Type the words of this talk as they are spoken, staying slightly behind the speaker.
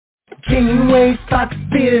Kingway spots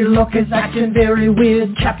beer, Lorca's acting very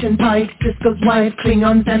weird. Captain Pike, Sisko's wife,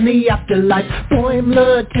 Klingons and the afterlife.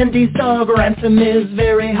 Boimler, Tendy's dog, Ransom is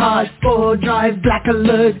very hard. Spore drive, black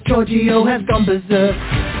alert, Giorgio has gone berserk.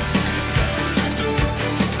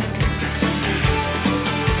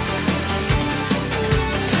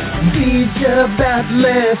 Teacher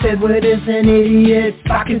Batleth, Edward is an idiot.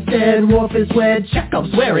 Spock is dead, Worf is wed,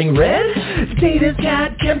 Chekhov's wearing red. Data's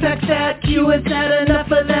cat, Kempak's at, Q has had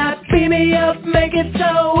enough of that. Beam me up, make it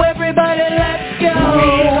so, everybody let's go.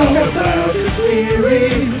 We talk about the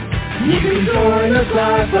series. You can join us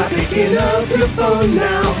live by picking up your phone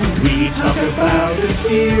now. We talk about the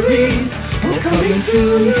series. We're coming to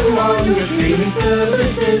you on your streaming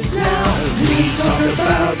services now. We talk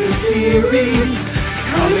about the series.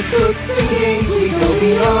 Comic books and games, we go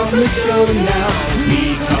beyond the show now.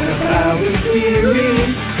 We talk about the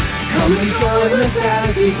series. Come and join us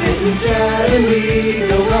as we sit and chat and we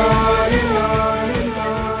go on and on and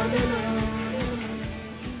on and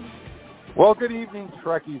on. Well, good evening,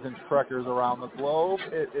 Trekkies and Trekkers around the globe.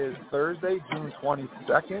 It is Thursday, June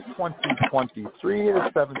 22nd, 2023. It is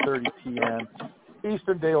 7:30 p.m.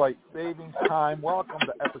 Eastern Daylight Savings Time. Welcome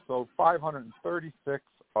to episode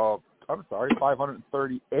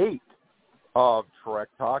 538 of Trek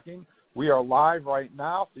Talking. We are live right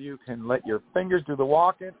now, so you can let your fingers do the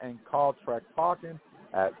walking and call Trek Talking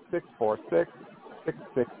at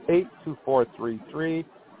 646-668-2433.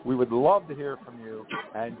 We would love to hear from you,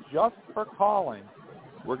 and just for calling,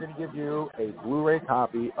 we're going to give you a Blu-ray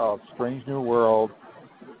copy of Strange New World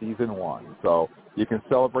Season 1. So you can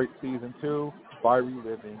celebrate Season 2 by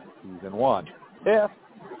reliving Season 1. If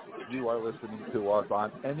you are listening to us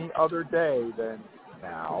on any other day than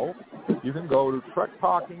now, you can go to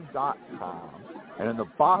trektalking.com, and in the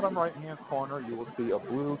bottom right-hand corner, you will see a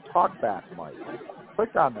blue talkback mic.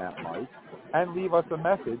 Click on that mic and leave us a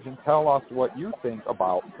message and tell us what you think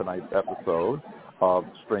about tonight's episode of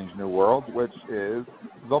Strange New World, which is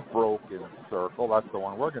The Broken Circle. That's the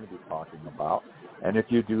one we're going to be talking about. And if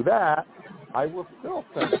you do that, I will still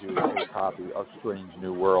send you a copy of Strange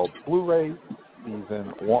New World Blu-ray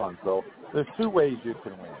Season 1. So there's two ways you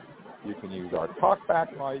can win. You can use our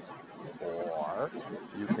talkback mic, or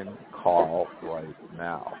you can call right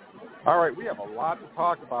now. All right, we have a lot to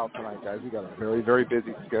talk about tonight, guys. We got a very, very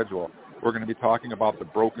busy schedule. We're going to be talking about The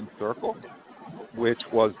Broken Circle, which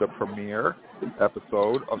was the premiere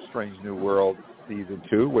episode of Strange New World Season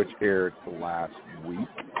 2, which aired last week.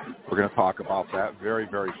 We're going to talk about that very,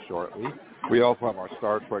 very shortly. We also have our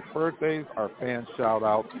Star Trek birthdays, our fan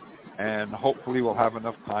shout-outs, and hopefully we'll have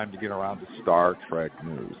enough time to get around to Star Trek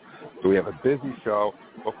news. So we have a busy show.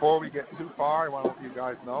 Before we get too far, I want to let you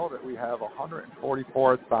guys know that we have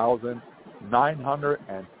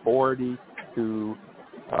 144,942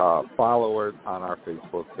 followers on our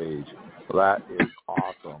Facebook page. So that is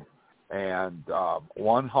awesome. And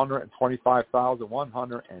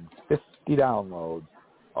 125,150 downloads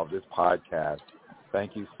of this podcast.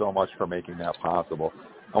 Thank you so much for making that possible.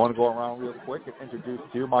 I want to go around real quick and introduce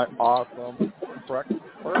to you my awesome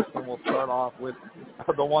Treksperts, and we'll start off with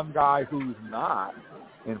the one guy who's not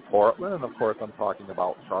in Portland, and of course I'm talking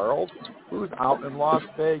about Charles, who's out in Las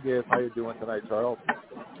Vegas. How you doing tonight, Charles?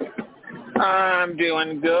 I'm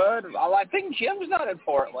doing good. Well, I think Jim's not in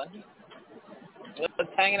Portland. Just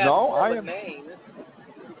hanging out in Portland, Maine.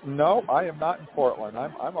 No, I am not in Portland.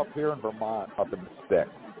 I'm up here in Vermont, up in the sticks.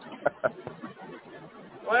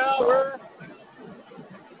 Well, so.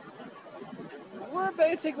 We're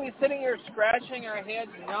basically sitting here scratching our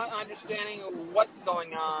heads, not understanding what's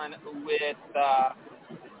going on with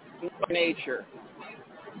nature.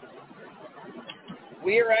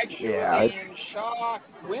 We are actually in shock.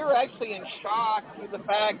 We're actually in shock with the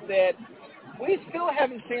fact that we still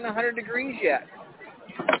haven't seen 100 degrees yet.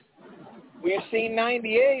 We've seen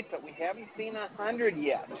 98, but we haven't seen 100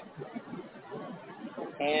 yet.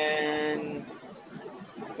 And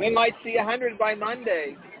we might see 100 by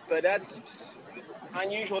Monday, but that's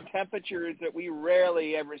unusual temperatures that we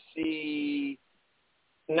rarely ever see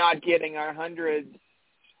not getting our hundreds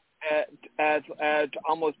at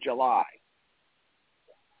almost July.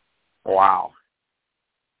 Wow.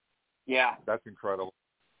 Yeah. That's incredible.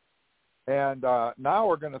 And now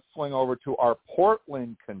we're going to swing over to our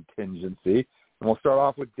Portland contingency, and we'll start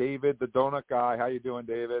off with David, the donut guy. How you doing,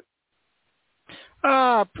 David?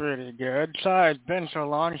 Pretty good. Sorry, it's been so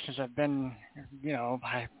long since I've been,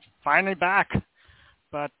 finally back.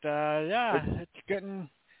 But, it's getting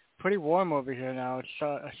pretty warm over here now. It's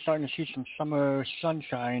starting to see some summer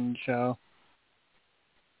sunshine, so.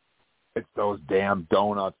 It's those damn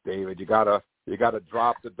donuts, David. You gotta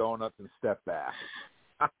drop the donuts and step back.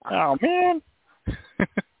 Oh, man.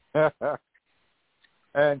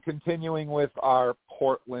 And continuing with our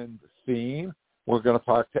Portland theme, we're going to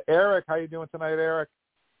talk to Eric. How you doing tonight, Eric?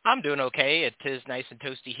 I'm doing okay. It is nice and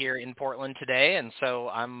toasty here in Portland today, and so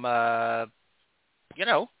I'm,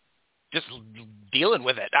 just dealing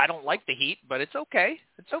with it. I don't like the heat, but it's okay.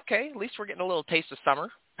 It's okay. At least we're getting a little taste of summer.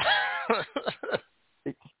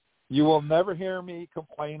 You will never hear me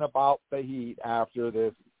complain about the heat after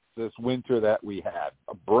this winter that we had.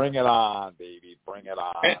 Bring it on, baby. Bring it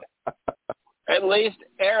on. At least,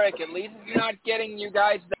 Eric, you're not getting you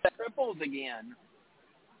guys the triples again.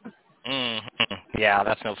 Mm-hmm. Yeah,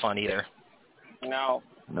 that's no fun either. No.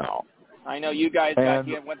 I know you guys got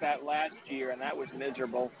hit with that last year, and that was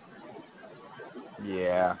miserable.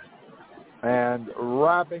 Yeah. And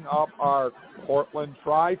wrapping up our Portland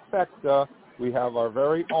trifecta, we have our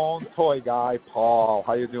very own toy guy, Paul.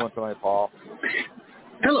 How you doing tonight, Paul?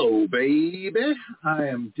 Hello, baby. I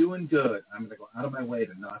am doing good. I'm going to go out of my way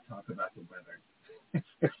to not talk about the weather.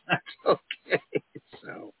 That's okay.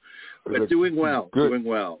 So, but doing well. Good. Doing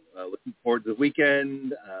well. Looking forward to the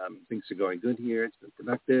weekend. Things are going good here. It's been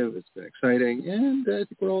productive. It's been exciting. And I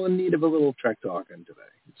think we're all in need of a little Trek talking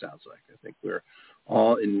today, it sounds like. I think we're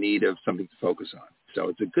all in need of something to focus on. So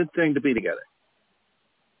it's a good thing to be together.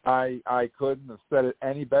 I couldn't have said it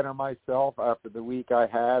any better myself. After the week I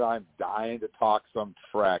had, I'm dying to talk some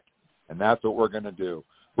Trek, and that's what we're going to do.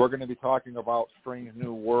 We're going to be talking about Strange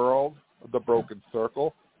New World, the Broken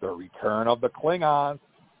Circle, the return of the Klingons,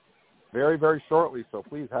 very, very shortly. So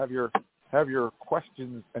please have your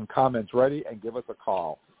questions and comments ready and give us a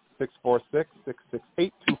call,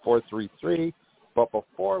 646-668-2433. But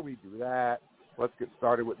before we do that, let's get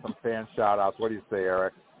started with some fan shout-outs. What do you say,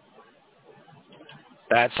 Eric?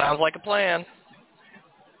 That sounds like a plan.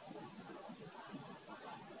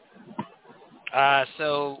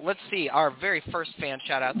 So let's see. Our very first fan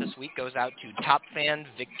shout-out this week goes out to top fan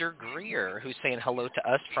Victor Greer, who's saying hello to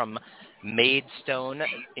us from Maidstone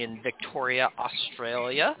in Victoria,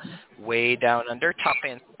 Australia, way down under. Top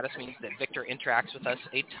fan status means that Victor interacts with us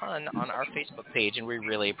a ton on our Facebook page, and we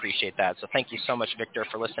really appreciate that. So thank you so much, Victor,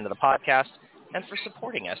 for listening to the podcast and for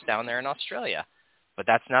supporting us down there in Australia. But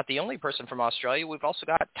that's not the only person from Australia. We've also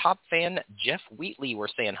got top fan Jeff Wheatley we're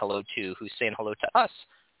saying hello to, who's saying hello to us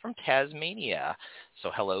from Tasmania. So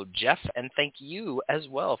hello, Jeff, and thank you as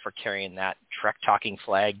well for carrying that Trek Talking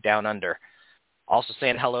flag down under. Also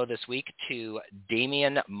saying hello this week to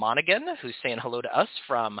Damien Monaghan, who's saying hello to us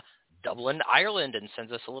from Dublin, Ireland, and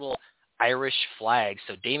sends us a little Irish flag.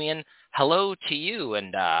 So Damien, hello to you,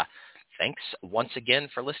 and thanks once again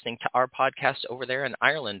for listening to our podcast over there in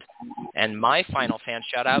Ireland. And my final fan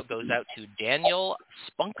shout-out goes out to Daniel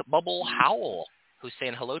Spunk Bubble Howell, who's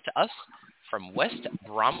saying hello to us from West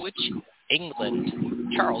Bromwich,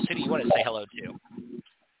 England. Charles, who do you want to say hello to?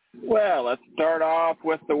 Well, let's start off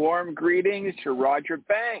with the warm greetings to Roger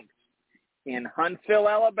Banks in Huntsville,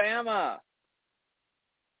 Alabama.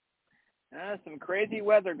 Some crazy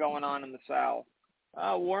weather going on in the South.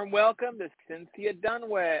 Warm welcome to Cynthia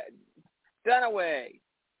Dunaway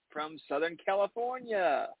from Southern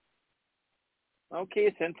California.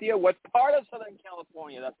 Okay, Cynthia, what part of Southern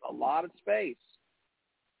California? That's a lot of space.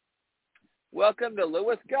 Welcome to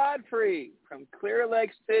Louis Godfrey from Clear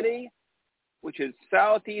Lake City, which is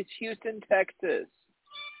southeast Houston, Texas.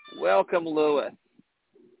 Welcome, Louis.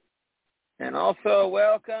 And also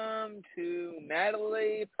welcome to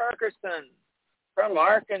Natalie Perkerson from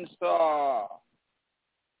Arkansas.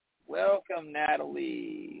 Welcome,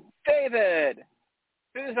 Natalie. David,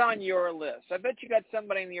 who's on your list? I bet you got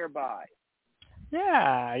somebody nearby.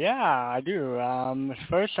 Yeah, I do.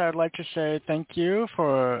 First, I'd like to say thank you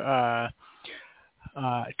to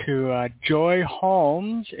Joy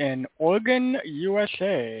Holmes in Oregon,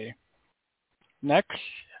 USA. Next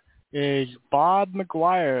is Bob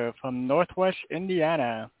McGuire from Northwest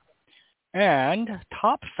Indiana. And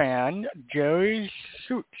top fan Jerry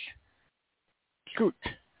Scoot,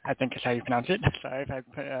 I think is how you pronounce it. Sorry if I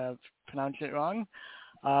pronounced it wrong.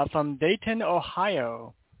 From Dayton,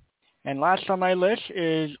 Ohio. And last on my list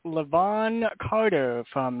is Levon Carter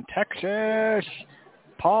from Texas.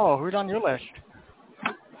 Paul, who's on your list?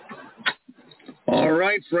 All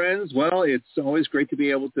right, friends. Well, it's always great to be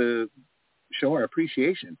able to show our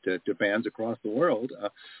appreciation to fans across the world.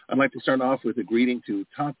 I'd like to start off with a greeting to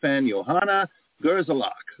top fan Johanna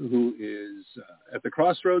Gerzalak, who is at the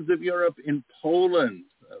crossroads of Europe in Poland,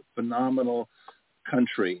 a phenomenal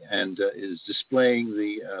country, and is displaying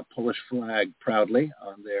the Polish flag proudly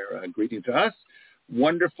on their greeting to us.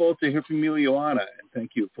 Wonderful to hear from you, Joanna, and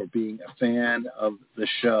thank you for being a fan of the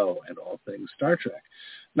show and all things Star Trek.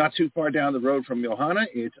 Not too far down the road from Johanna,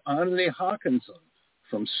 it's Anne Hawkinson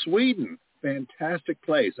from Sweden, fantastic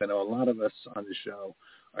place. I know a lot of us on the show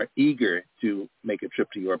are eager to make a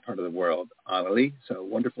trip to your part of the world, Annalie. So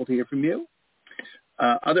wonderful to hear from you.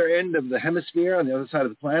 Other end of the hemisphere, on the other side of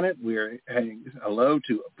the planet, we're saying hello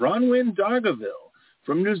to Bronwyn Dargaville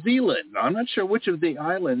from New Zealand. Now, I'm not sure which of the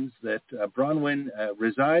islands that Bronwyn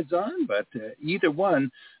resides on, but either one,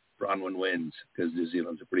 Bronwyn wins, because New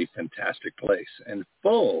Zealand's a pretty fantastic place and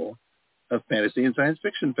full of fantasy and science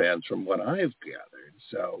fiction fans from what I've gathered.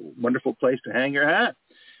 So wonderful place to hang your hat.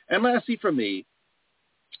 And lastly from me,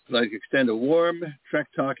 I'd like to extend a warm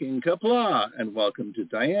Trek-talking kapla and welcome to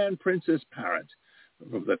Diane Princess Parrott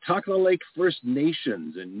from the Takla Lake First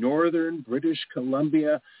Nations in northern British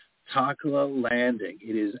Columbia, Takla Landing.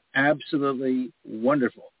 It is absolutely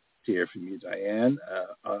wonderful to hear from you, Diane.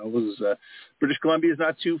 British Columbia is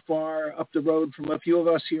not too far up the road from a few of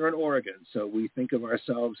us here in Oregon, so we think of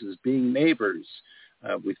ourselves as being neighbors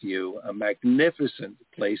with you. A magnificent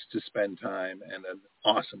place to spend time and an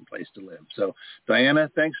awesome place to live. So, Diana,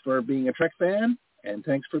 thanks for being a Trek fan, and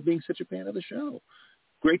thanks for being such a fan of the show.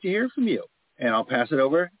 Great to hear from you. And I'll pass it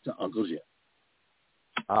over to Uncle Jim.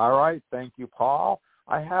 All right. Thank you, Paul.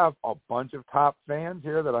 I have a bunch of top fans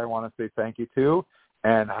here that I want to say thank you to.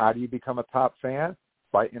 And how do you become a top fan?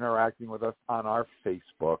 By interacting with us on our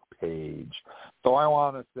Facebook page. So I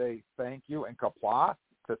want to say thank you and kapla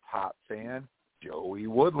to top fan Joey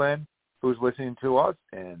Woodland, who's listening to us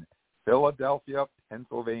in Philadelphia,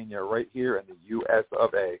 Pennsylvania, right here in the U.S.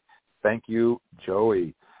 of A. Thank you,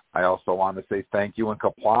 Joey. I also want to say thank you and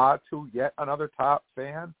kapla to yet another top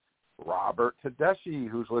fan, Robert Tedeschi,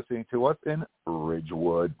 who's listening to us in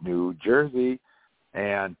Ridgewood, New Jersey.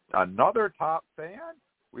 And another top fan,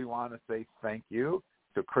 we want to say thank you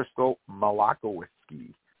to Crystal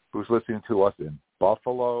Malakowski, who's listening to us in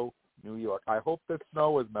Buffalo, New York. I hope the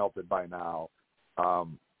snow is melted by now.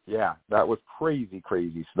 Yeah, that was crazy,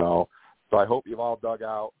 crazy snow. So I hope you've all dug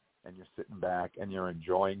out and you're sitting back and you're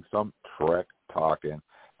enjoying some Trek talking.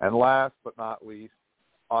 And last but not least,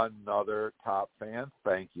 another top fan,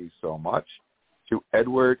 thank you so much to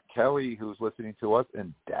Edward Kelly, who's listening to us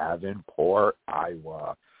in Davenport,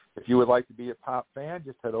 Iowa. If you would like to be a top fan,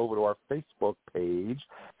 just head over to our Facebook page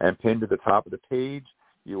and pinned to the top of the page,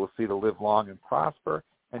 you will see the Live Long and Prosper,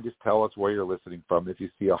 and just tell us where you're listening from. If you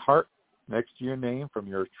see a heart next to your name from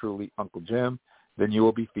yours truly, Uncle Jim, then you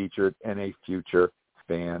will be featured in a future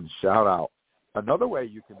fan shout-out. Another way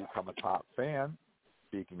you can become a top fan,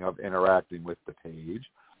 speaking of interacting with the page,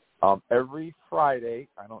 every Friday,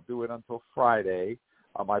 I don't do it until Friday,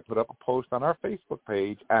 I put up a post on our Facebook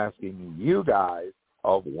page asking you guys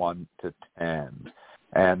of 1 to 10.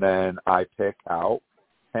 And then I pick out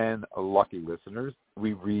 10 lucky listeners.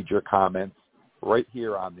 We read your comments right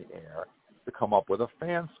here on the air to come up with a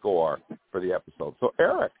fan score for the episode. So,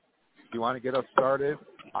 Eric, do you want to get us started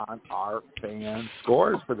on our fan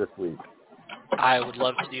scores for this week? I would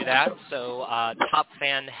love to do that. So top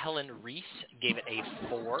fan Helen Reese gave it a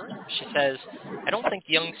 4. She says, I don't think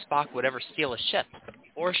young Spock would ever steal a ship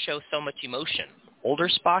or show so much emotion. Older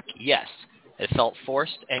Spock, yes. It felt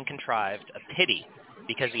forced and contrived, a pity,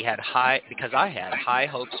 because I had high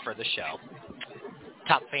hopes for the show.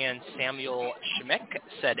 Top fan Samuel Schmick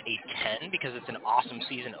said a 10 because it's an awesome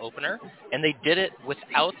season opener, and they did it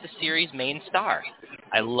without the series' main star.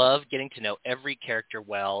 I love getting to know every character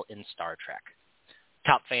well in Star Trek.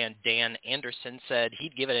 Top fan Dan Anderson said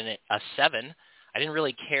he'd give it a 7. I didn't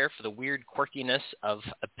really care for the weird quirkiness of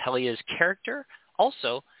Apelia's character.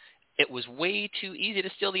 Also, it was way too easy to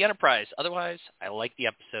steal the Enterprise. Otherwise, I like the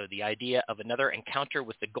episode. The idea of another encounter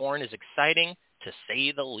with the Gorn is exciting, to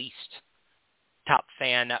say the least. Top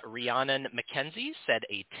fan Rhiannon McKenzie said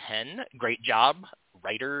a 10. Great job,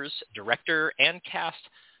 writers, director, and cast.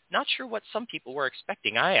 Not sure what some people were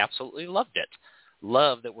expecting. I absolutely loved it.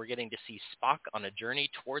 Love that we're getting to see Spock on a journey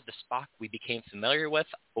toward the Spock we became familiar with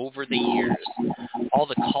over the years. All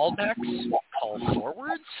the callbacks, call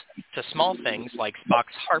forwards to small things like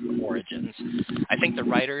Spock's harp origins. I think the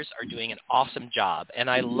writers are doing an awesome job, and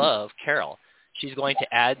I love Carol. She's going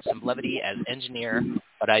to add some levity as engineer,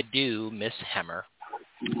 but I do miss Hemmer.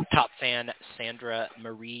 Top fan Sandra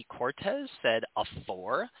Marie Cortez said a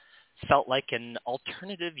 4. Felt like an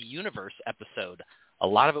alternative universe episode. A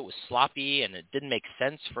lot of it was sloppy, and it didn't make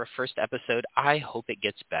sense for a first episode. I hope it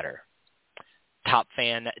gets better. Top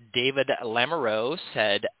fan David Lamoureux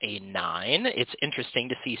said a 9. It's interesting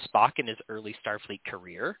to see Spock in his early Starfleet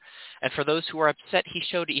career. And for those who are upset he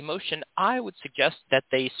showed emotion, I would suggest that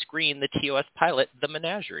they screen the TOS pilot, The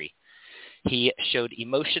Menagerie. He showed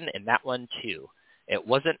emotion in that one, too. It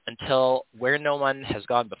wasn't until Where No One Has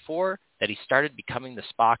Gone Before that he started becoming the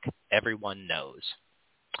Spock everyone knows.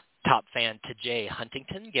 Top fan T.J.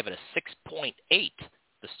 Huntington gave it a 6.8.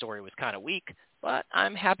 The story was kind of weak, but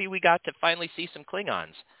I'm happy we got to finally see some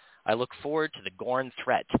Klingons. I look forward to the Gorn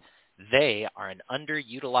threat. They are an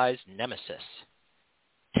underutilized nemesis.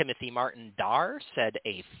 Timothy Martin Dar said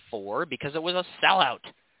a 4 because it was a sellout.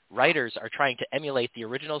 Writers are trying to emulate the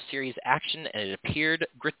original series action, and it appeared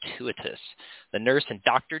gratuitous. The nurse and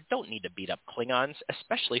doctor don't need to beat up Klingons,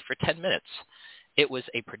 especially for 10 minutes. It was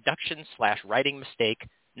a production/writing mistake,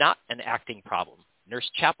 not an acting problem. Nurse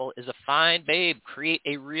Chapel is a fine babe. Create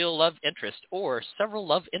a real love interest or several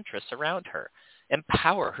love interests around her.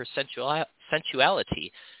 Empower her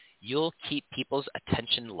sensuality. You'll keep people's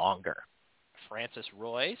attention longer. Francis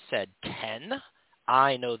Roy said 10.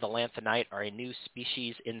 I know the Lanthanite are a new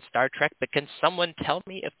species in Star Trek, but can someone tell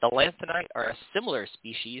me if the Lanthanite are a similar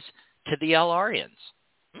species to the Elarians?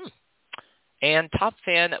 And top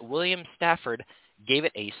fan William Stafford gave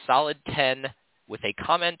it a solid 10 with a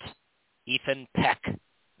comment, Ethan Peck.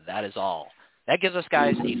 That is all. That gives us,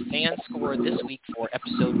 guys, a fan score this week for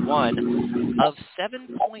episode 1 of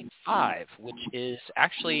 7.5, which is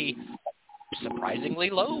actually surprisingly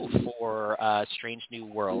low for Strange New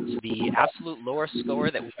Worlds. The absolute lowest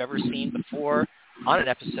score that we've ever seen before on an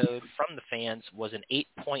episode from the fans was an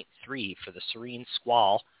 8.3 for the Serene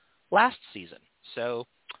Squall last season. So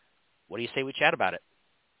what do you say we chat about it?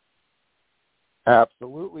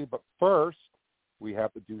 Absolutely, but first we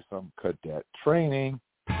have to do some cadet training.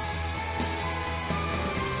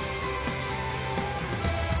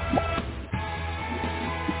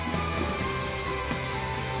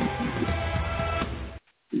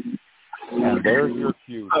 And there's your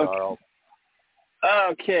cue, Charles.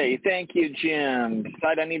 Okay, thank you, Jim.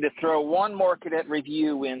 Decided I need to throw one more cadet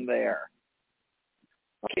review in there.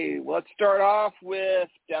 Okay, well, let's start off with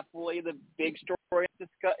definitely the big story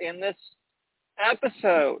in this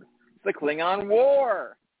episode, the Klingon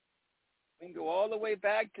War. We can go all the way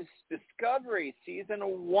back to Discovery, Season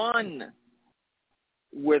 1,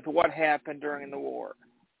 with what happened during the war.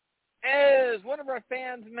 As one of our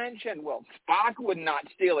fans mentioned, well, Spock would not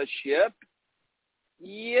steal a ship.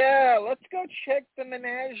 Yeah, let's go check the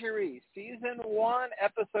menagerie. Season 1,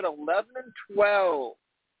 Episode 11 and 12.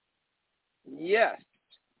 Yes,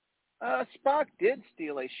 Spock did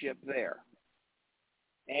steal a ship there.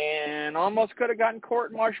 And almost could have gotten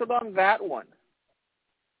court-martialed on that one.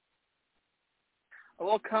 A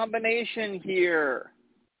little combination here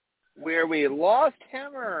where we lost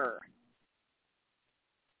Hemmer.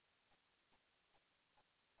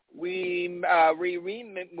 We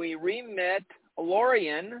re-met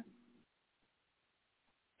Lorian,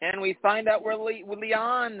 and we find out where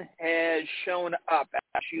Leon has shown up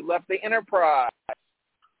as she left the Enterprise.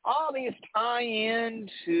 All these tie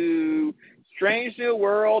into Strange New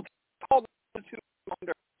World, all those who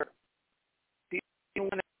wonder. Season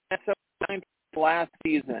 1, episode 9, last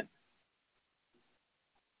season.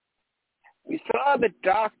 We saw the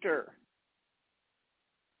Doctor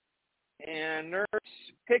and Nurse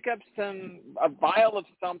pick up a vial of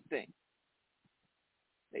something.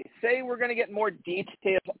 They say we're going to get more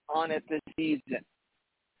details on it this season.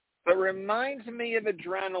 But it reminds me of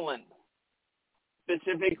adrenaline,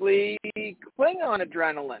 specifically Klingon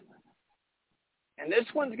adrenaline. And this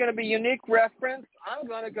one's going to be a unique reference. I'm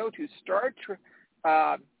going to go to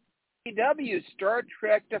CW, Star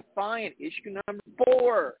Trek Defiant, issue number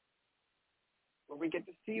 4, where we get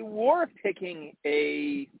to see Worf picking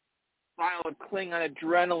a vial of Klingon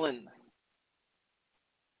adrenaline.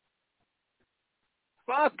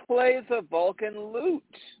 Spock plays a Vulcan loot.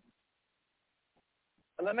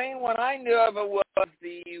 The main one I knew of was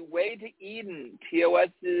the Way to Eden,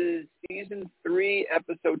 TOS's Season 3,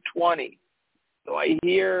 Episode 20. So I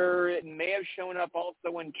hear it may have shown up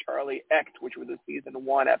also in Charlie X, which was a Season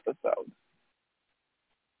 1 episode.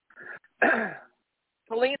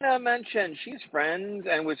 Selena mentioned she's friends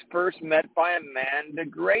and was first met by Amanda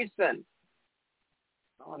Grayson.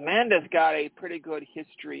 Well, Amanda's got a pretty good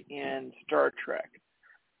history in Star Trek.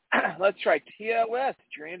 Let's try TOS,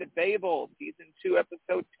 Journey to Babel, Season 2,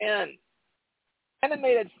 Episode 10.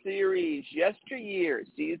 Animated series, Yesteryear,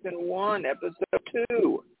 Season 1, Episode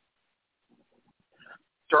 2.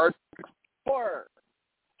 Star Trek 4,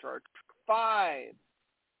 Star Trek 5.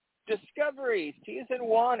 Discovery, Season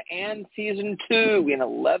 1 and Season 2 in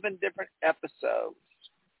 11 different episodes.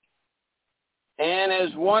 And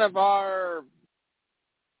as one of our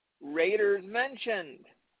raiders mentioned,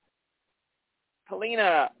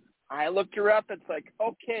 Helena, I looked her up. It's like,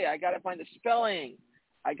 okay, I got to find the spelling.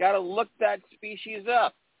 I got to look that species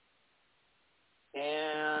up.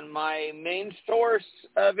 And my main source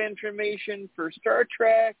of information for Star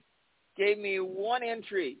Trek gave me one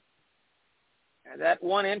entry. And that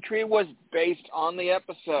one entry was based on the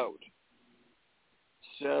episode.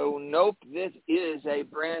 So, nope, this is a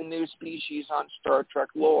brand new species on Star Trek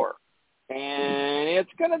lore. And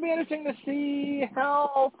it's going to be interesting to see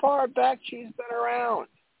how far back she's been around.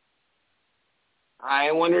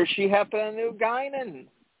 I wonder if she happened to know Guinan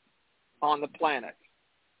on the planet.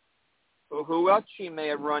 Or who else she may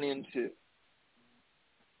have run into.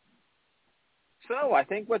 So I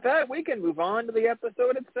think with that, we can move on to the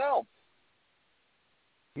episode itself.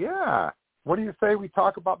 Yeah. What do you say we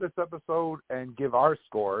talk about this episode and give our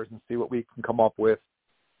scores and see what we can come up with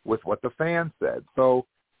what the fans said? So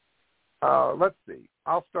let's see.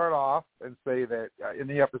 I'll start off and say that in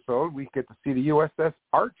the episode, we get to see the USS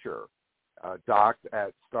Archer docked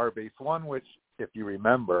at Starbase 1, which, if you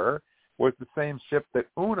remember, was the same ship that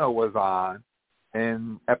Una was on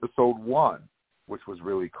in episode 1, which was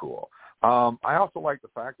really cool. I also like the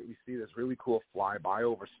fact that we see this really cool flyby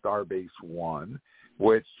over Starbase 1,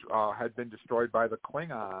 which had been destroyed by the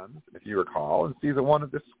Klingons, if you recall, in season 1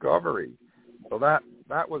 of Discovery. So that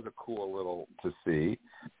was a cool little to see.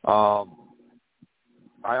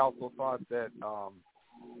 I also thought that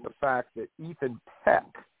the fact that Ethan Peck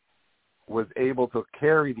was able to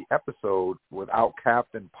carry the episode without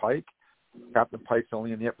Captain Pike. Captain Pike's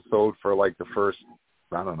only in the episode for like the first,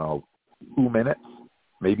 2 minutes,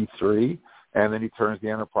 maybe 3, and then he turns the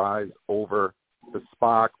Enterprise over to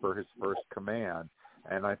Spock for his first command.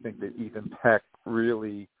 And I think that Ethan Peck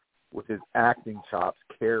really, with his acting chops,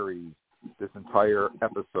 carries this entire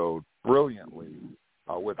episode brilliantly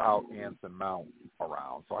without Anson Mount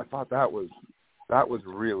around. So I thought that was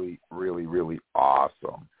really, really, really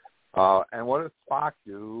awesome. And what does Spock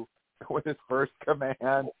do with his first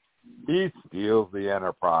command? He steals the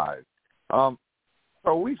Enterprise.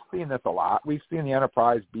 So we've seen this a lot. We've seen the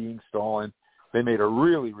Enterprise being stolen. They made a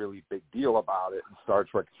really, really big deal about it in Star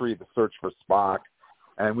Trek III, The Search for Spock.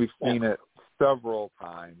 And we've seen it several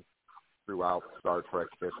times throughout Star Trek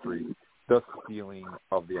history, the stealing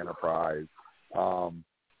of the Enterprise.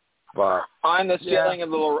 But on the stealing of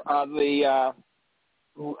the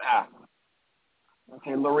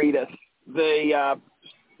Loretus, the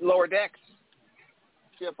lower decks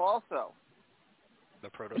ship also. The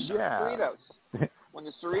Proto-Star. Yeah. Cerritos. When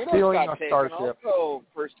the Cerritos Stealing got a taken, starship. also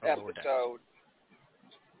first episode.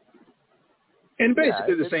 And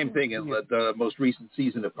basically the same thing in the most recent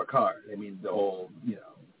season of Picard. I mean, the whole,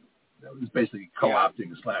 that was basically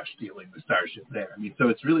co-opting / stealing the starship there. I mean, so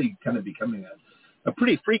it's really kind of becoming a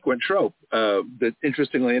pretty frequent trope that,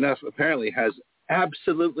 interestingly enough, apparently has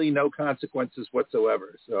absolutely no consequences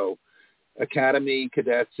whatsoever. So Academy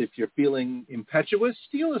cadets, if you're feeling impetuous,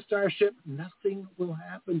 steal a starship. Nothing will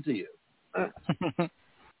happen to you.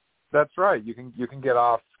 That's right. You can get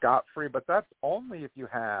off scot-free, but that's only if you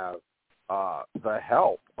have the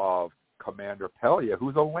help of Commander Pelia,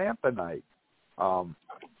 who's a Lanthanite.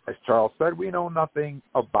 As Charles said, we know nothing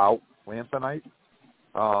about Lanthanites.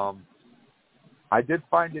 I did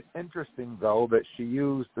find it interesting, though, that she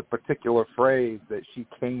used the particular phrase that she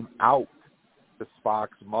came out to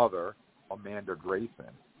Spock's mother, Amanda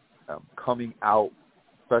Grayson. Coming out,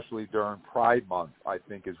 especially during Pride Month, I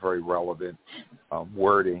think is very relevant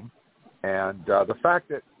wording. And the fact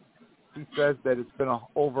that she says that it's been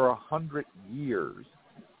over 100 years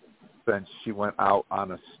since she went out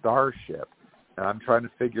on a starship. And I'm trying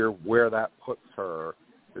to figure where that puts her.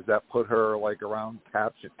 Does that put her like around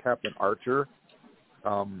Captain Archer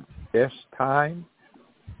ish time?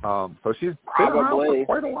 So she's been around for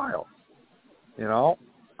quite a while,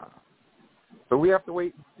 So we have to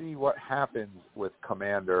wait and see what happens with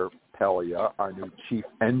Commander Pelia, our new chief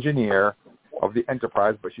engineer of the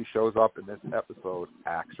Enterprise, but she shows up in this episode,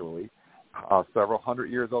 actually, several hundred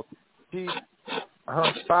years old. Her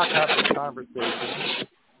and Spock have a conversation,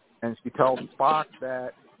 and she tells Spock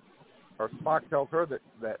Spock tells her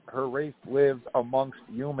that her race lived amongst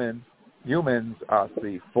humans,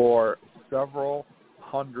 for several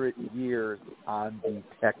hundred years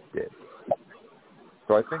undetected.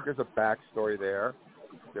 So I think there's a backstory there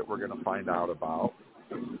that we're going to find out about.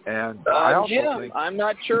 And I also think I'm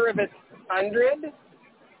not sure if it's 100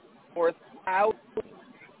 or 1,000.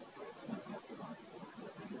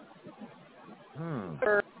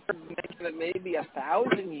 Or mentioned maybe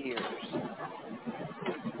 1,000 years.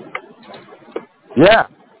 Yeah,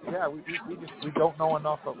 we don't know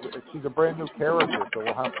enough. She's a brand new character, so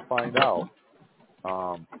we'll have to find out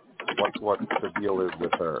what the deal is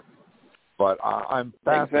with her. But I'm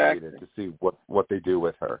fascinated to see what they do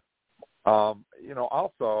with her.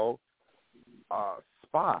 Also,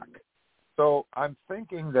 Spock. So I'm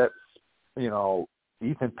thinking that,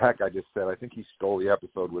 Ethan Peck, I just said, I think he stole the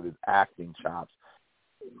episode with his acting chops.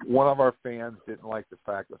 one of our fans didn't like the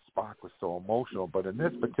fact that Spock was so emotional, but in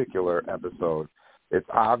this particular episode, it's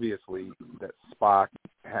obviously that Spock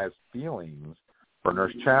has feelings for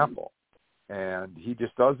Nurse Chapel. And he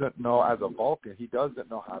just doesn't know, as a Vulcan, he doesn't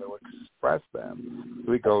know how to express them.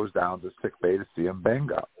 So he goes down to sick bay to see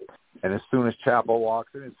Mbenga. And as soon as Chapel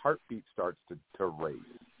walks in, his heartbeat starts to race.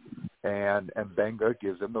 And Mbenga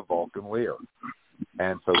gives him the Vulcan leer.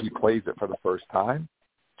 And so he plays it for the first time.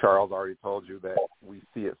 Charles already told you that we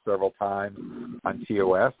see it several times on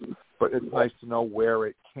TOS, but it's nice to know where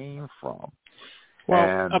it came from.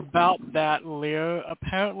 Well, about that, Leo,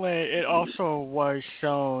 apparently it also was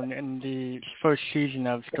shown in the first season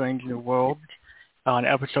of Strange New Worlds on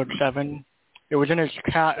episode 7. It was in his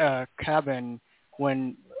cabin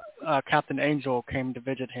when Captain Angel came to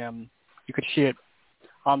visit him. You could see it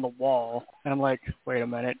on the wall, and I'm like, wait a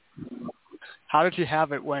minute. How did he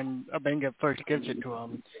have it when Mbenga first gives it to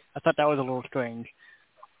him? I thought that was a little strange.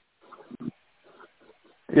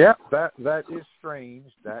 Yeah, that is strange.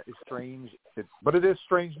 That is strange. But it is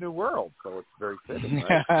Strange New World, so it's very fitting,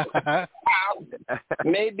 right?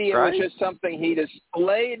 Maybe it right? was just something he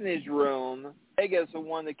displayed in his room. Vega's the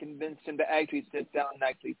one that convinced him to actually sit down and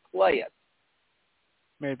actually play it.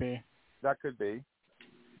 Maybe. That could be.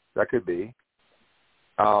 But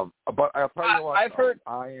I'll tell you what.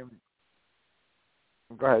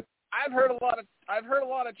 Go ahead. I've heard a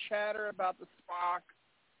lot of chatter about the Spock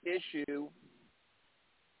issue.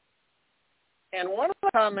 And one of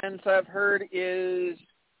the comments I've heard is,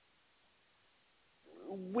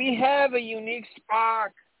 we have a unique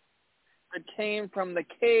Spock that came from the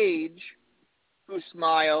cage, who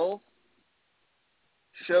smiles,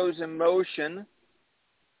 shows emotion.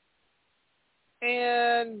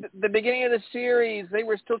 And the beginning of the series, they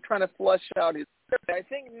were still trying to flush out his script. I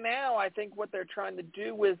think what they're trying to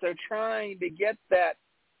do is they're trying to get that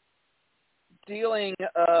dealing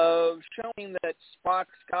of showing that Spock's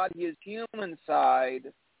got his human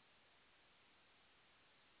side,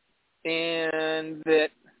 and that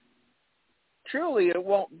truly it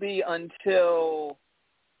won't be until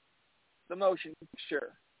the motion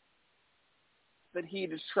picture that he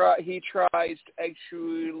tries to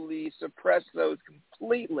actually suppress those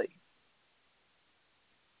completely.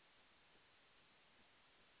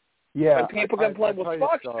 Yeah, but people complain, well,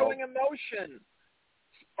 Spock's showing emotion.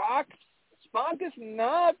 Spock is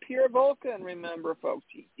not pure Vulcan, remember, folks.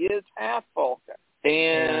 He is half Vulcan.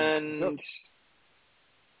 And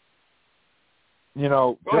you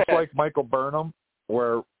know, Go just ahead. like Michael Burnham,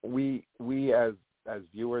 where we as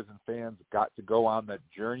viewers and fans got to go on that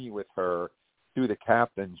journey with her through the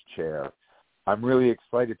captain's chair, I'm really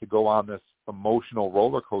excited to go on this emotional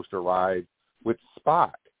roller coaster ride with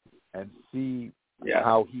Spock and see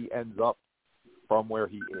how he ends up from where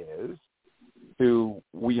he is to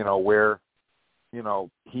where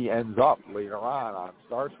he ends up later on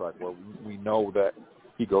Star Trek, where we know that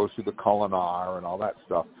he goes through the Kulinar and all that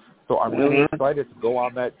stuff. So I'm really excited to go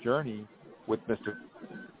on that journey with Mr.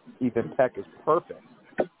 Ethan Peck. Is perfect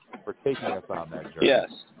for taking us on that journey. Yes.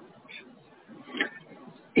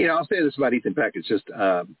 I'll say this about Ethan Peck. It's just,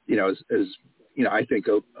 as I think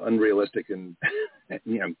unrealistic and,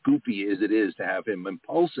 goofy as it is to have him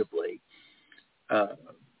impulsively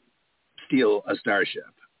steal a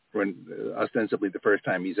starship, when ostensibly the first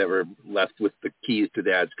time he's ever left with the keys to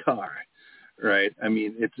Dad's car, right? I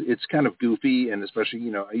mean, it's kind of goofy, and especially,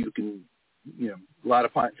 you can, a lot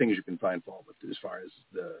of things you can find fault with as far as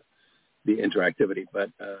the interactivity, but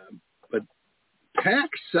Peck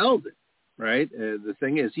sold it, right? The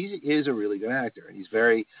thing is, he is a really good actor, and he's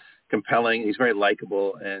very compelling, he's very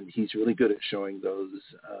likable, and he's really good at showing those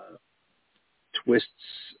twists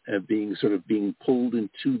of being pulled in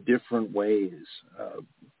two different ways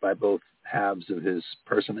by both halves of his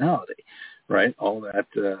personality, right? All that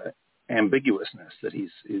ambiguousness that he's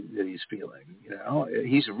feeling.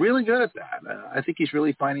 He's really good at that. I think he's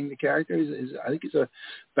really finding the character. I think he's a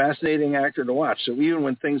fascinating actor to watch. So even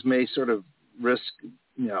when things may sort of risk,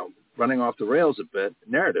 running off the rails a bit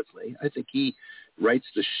narratively, I think he rights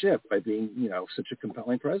the ship by being, such a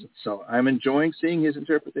compelling presence. So I'm enjoying seeing his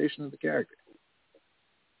interpretation of the character.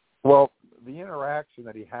 Well, the interaction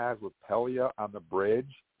that he has with Pelia on the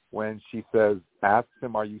bridge when she asks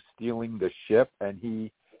him, "Are you stealing the ship?" and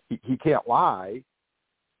he can't lie,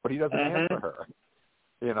 but he doesn't answer her,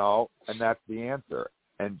 and that's the answer.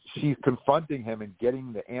 And she's confronting him and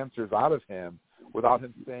getting the answers out of him without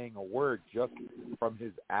him saying a word, just from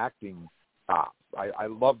his acting chops. I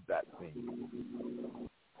love that scene.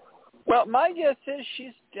 Well, my guess is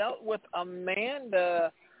she's dealt with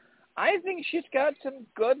Amanda. I think she's got some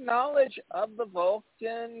good knowledge of the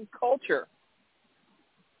Vulcan culture.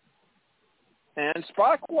 And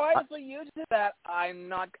Spock wisely uses that I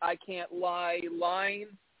can't lie line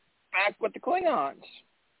back with the Klingons.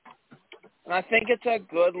 And I think it's a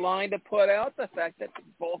good line to put out, the fact that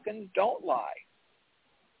Vulcans don't lie.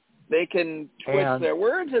 They can twist their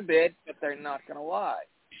words a bit, but they're not going to lie.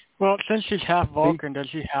 Well, since he's half Vulcan, does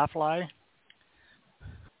he half lie?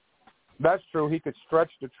 That's true. He could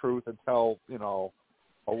stretch the truth and tell,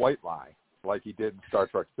 a white lie, like he did in Star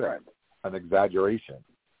Trek 6, right. An exaggeration.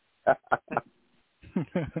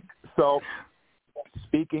 So,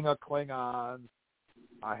 speaking of Klingons,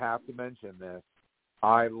 I have to mention this.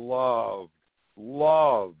 I love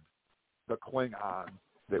the Klingons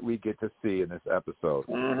that we get to see in this episode.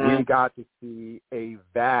 Mm-hmm. We got to see a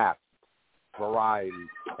vast variety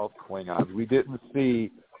of Klingons. We didn't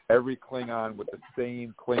see every Klingon with the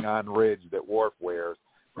same Klingon ridge that Worf wears.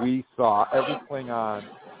 We saw every Klingon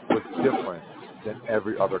was different than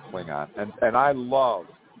every other Klingon. And I love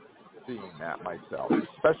seeing that myself,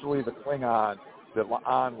 especially the Klingon that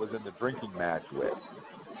La'an was in the drinking match with.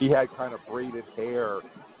 He had kind of braided hair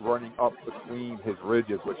running up between his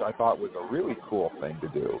ridges, which I thought was a really cool thing to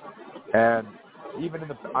do. And even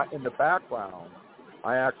in the background,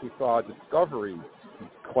 I actually saw a Discovery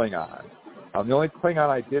Klingon. The only Klingon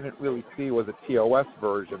I didn't really see was a TOS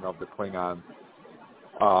version of the Klingon,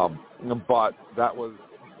 but that was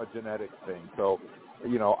a genetic thing. So,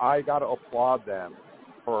 I got to applaud them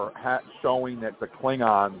for showing that the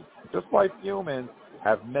Klingons, just like humans,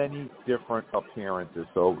 have many different appearances.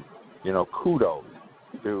 So, kudos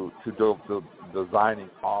to designing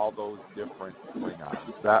all those different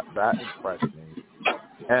Klingons. That impressed me.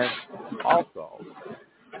 And also,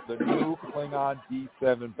 the new Klingon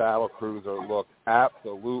D7 battlecruiser looked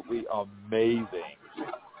absolutely amazing.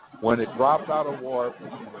 When it dropped out of warp and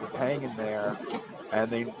it was hanging there,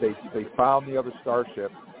 and they found the other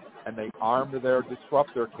starship, and they armed their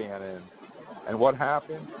disruptor cannons. And what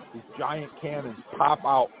happened? These giant cannons pop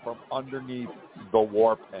out from underneath the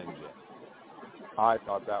warp engine. I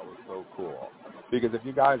thought that was so cool. Because if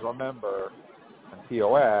you guys remember in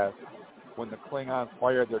TOS, when the Klingons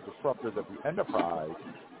fired their disruptors at the Enterprise,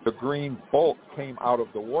 the green bolt came out of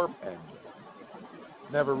the warp engine.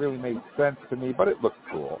 Never really made sense to me, but it looked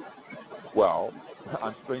cool. Well,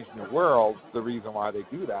 on Strange New Worlds, the reason why they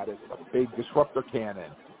do that is a big disruptor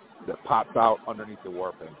cannon that pops out underneath the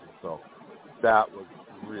warp engine. So that was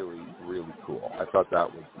really, really cool. I thought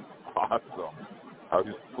that was awesome. I was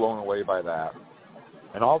just blown away by that.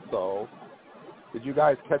 And also, did you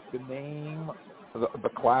guys catch the name, the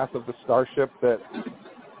class of the starship that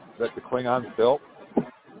the Klingons built?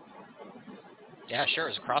 Yeah, sure.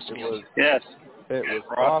 It was Crossfield. Yes. It was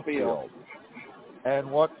Crossfield.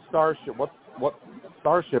 And what starship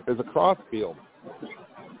is a Crossfield?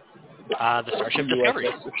 The Starship Discovery.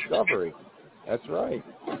 Discovery. That's right.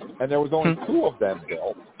 And there was only two of them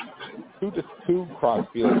built, two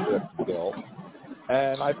Crossfield ships built.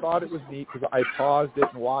 And I thought it was neat because I paused it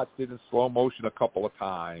and watched it in slow motion a couple of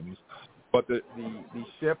times. But the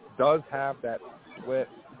ship does have that split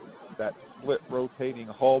rotating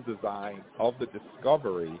hull design of the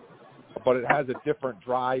Discovery, but it has a different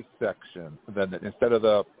drive section than instead of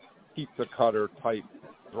the pizza cutter type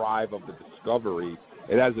drive of the Discovery.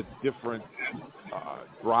 It has a different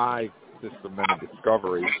drive system than the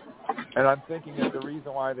Discovery. And I'm thinking that the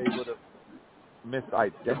reason why they would have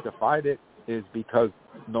misidentified it is because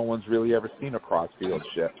no one's really ever seen a Crossfield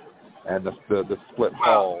ship. And the split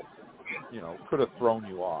hull, could have thrown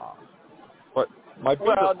you off. But my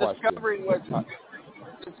bigger question...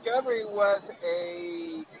 Discovery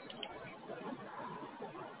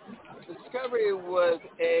was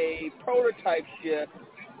a prototype ship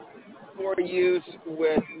for use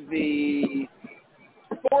with the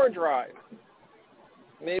 4 drive.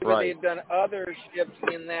 Maybe they've done other ships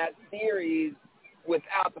in that series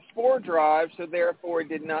without the 4 drive, so therefore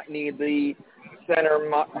did not need the that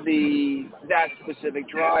specific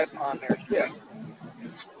drive on their ship.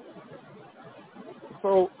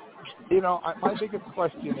 So, my biggest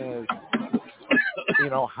question is,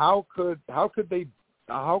 how could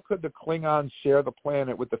the Klingons share the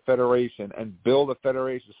planet with the Federation and build a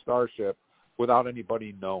Federation starship without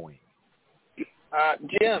anybody knowing?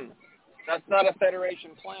 Jim, that's not a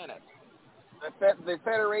Federation planet. The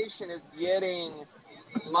Federation is getting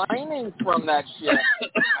mining from that ship.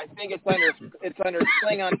 I think it's under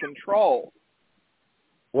Klingon control.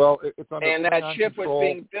 Well, it's under and Klingon that ship control. was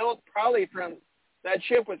being built that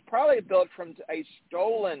ship was probably built from a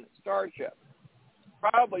stolen starship,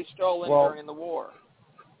 probably stolen during the war.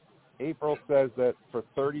 April says that for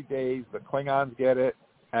 30 days the Klingons get it,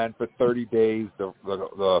 and for 30 days the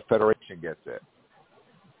Federation gets it,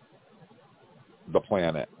 the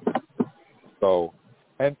planet. So,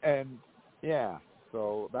 and yeah,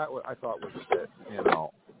 so that I thought was a bit,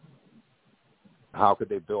 how could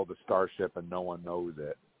they build a starship and no one knows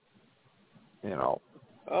it?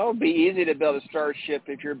 Oh, it'd be easy to build a starship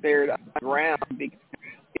if you're buried underground because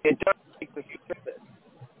it does take the surface.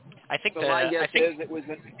 I think my guess is it was.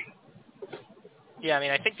 Yeah, I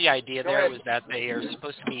mean, I think the idea there was that they are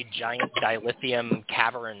supposed to be giant dilithium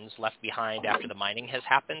caverns left behind after the mining has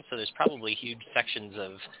happened. So there's probably huge sections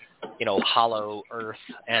of, hollow earth,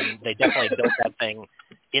 and they definitely built that thing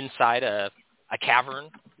inside a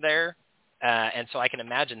cavern there. And so I can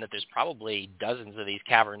imagine that there's probably dozens of these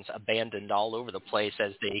caverns abandoned all over the place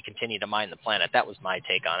as they continue to mine the planet. That was my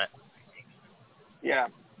take on it. Yeah.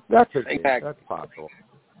 That could be. That's possible.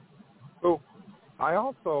 So I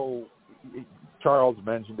also, Charles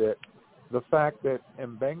mentioned it, the fact that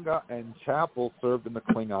Mbenga and Chapel served in the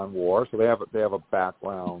Klingon War, so they have a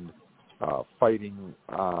background fighting,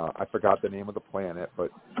 I forgot the name of the planet,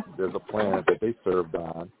 but there's a planet that they served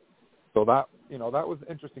on. So that, that was an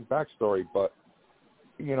interesting backstory, but,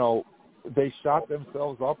 they shot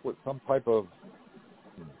themselves up with some type of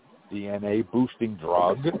DNA boosting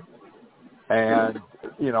drug. And,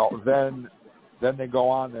 then they go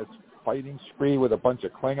on this fighting spree with a bunch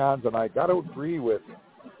of Klingons. And I got to agree with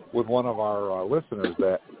one of our listeners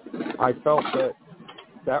that I felt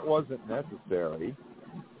that wasn't necessary,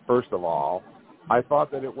 first of all. I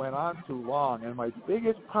thought that it went on too long. And my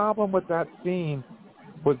biggest problem with that scene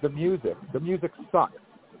was the music. The music sucked.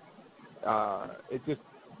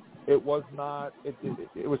 It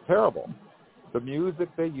was terrible. The music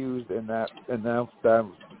they used in that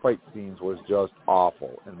fight scenes was just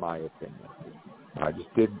awful, in my opinion. I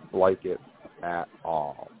just didn't like it at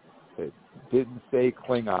all. It didn't say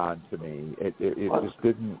Klingon to me. It just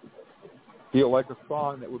didn't feel like a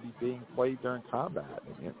song that would be being played during combat.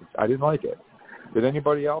 I didn't like it. Did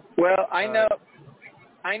anybody else? Well, I know.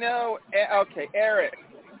 Okay, Eric,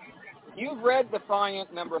 you've read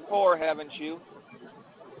Defiant #4, haven't you?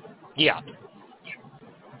 Yeah.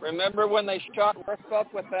 Remember when they shot Worf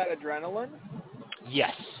up with that adrenaline?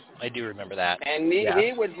 Yes, I do remember that. And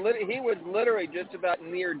he was literally just about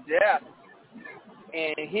near death,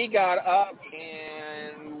 and he got up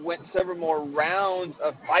and went several more rounds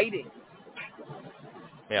of fighting.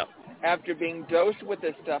 Yeah. After being dosed with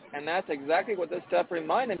this stuff, and that's exactly what this stuff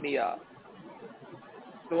reminded me of.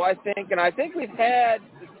 So I think we've had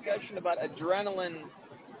discussion about adrenaline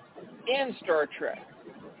in Star Trek.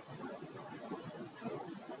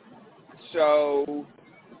 So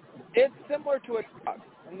it's similar to a drug.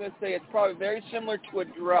 I'm going to say it's probably very similar to a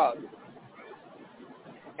drug.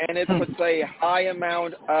 And it puts a high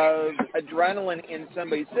amount of adrenaline in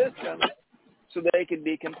somebody's system so they can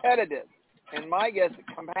be competitive. And my guess is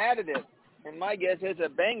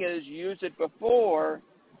that Benga's used it before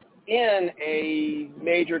in a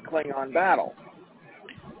major Klingon battle.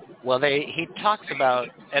 Well, he talks about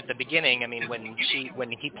at the beginning. I mean, when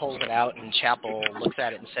he pulls it out and Chapel looks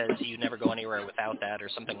at it and says, "You never go anywhere without that," or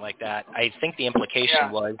something like that. I think the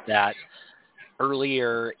implication was that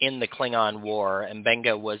earlier in the Klingon War,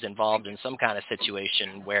 Mbenga was involved in some kind of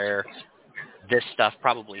situation where this stuff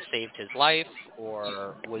probably saved his life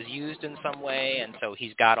or was used in some way, and so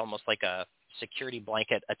he's got almost like a security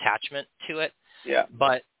blanket attachment to it. Yeah.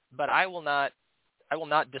 But I will not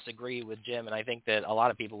disagree with Jim, and I think that a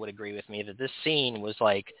lot of people would agree with me that this scene was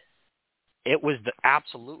it was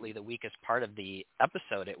absolutely the weakest part of the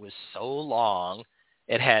episode. It was so long.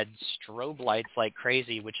 It had strobe lights like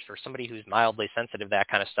crazy, which for somebody who's mildly sensitive to that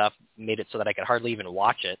kind of stuff made it so that I could hardly even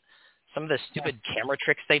watch it. Some of the stupid camera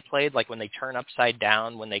tricks they played, like when they turn upside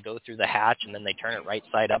down, when they go through the hatch and then they turn it right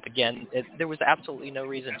side up again, there was absolutely no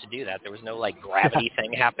reason to do that. There was no gravity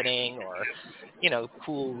thing happening or,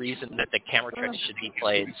 cool reason that the camera tricks should be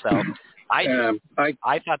played. So I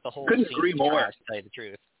thought the whole scene was trash, to tell you the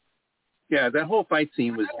truth. Yeah, that whole fight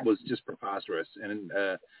scene was just preposterous. And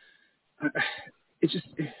it's just,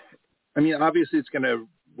 obviously we're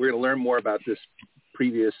going to learn more about this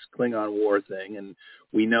previous Klingon War thing, and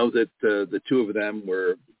we know that the two of them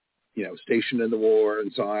were, stationed in the war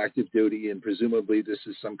and saw active duty, and presumably this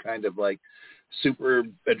is some kind of super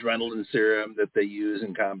adrenaline serum that they use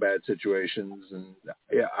in combat situations. And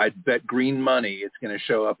I'd bet green money it's going to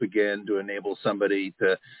show up again to enable somebody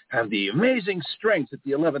to have the amazing strength at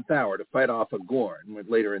the 11th hour to fight off a Gorn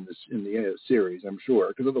later in the series, I'm sure,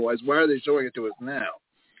 because otherwise why are they showing it to us now?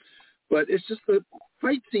 But it's just the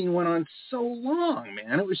fight scene went on so long,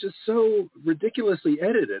 man. It was just so ridiculously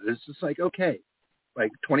edited. It's just okay,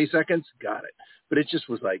 20 seconds, got it. But it just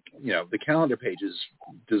was the calendar pages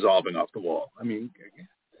dissolving off the wall. I mean,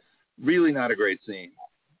 really not a great scene.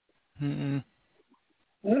 Mm-mm.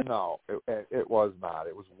 No, it was not.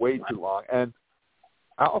 It was way too long. And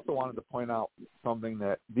I also wanted to point out something,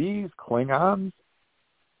 that these Klingons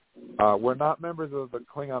were not members of the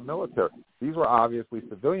Klingon military. These were obviously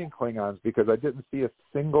civilian Klingons, because I didn't see a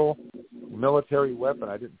single military weapon.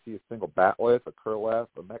 I didn't see a single bat'leth, a kurleth,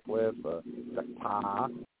 a mek'leth, a ta.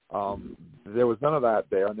 There was none of that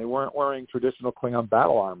there, and they weren't wearing traditional Klingon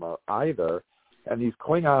battle armor either. And these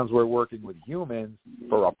Klingons were working with humans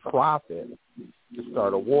for a profit to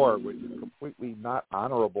start a war, which is completely not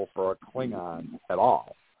honorable for a Klingon at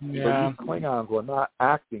all. Yeah. So these Klingons were not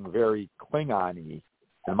acting very Klingon-y,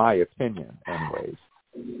 in my opinion, anyways.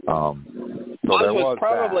 So there was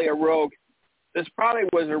probably that. a rogue. This probably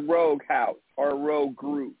was a rogue house or a rogue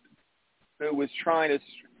group who was trying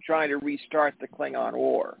to restart the Klingon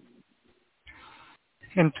War.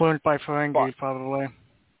 Influenced by Ferengi, probably.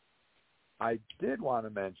 I did want to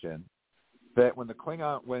mention that when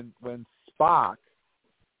Spock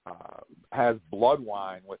has blood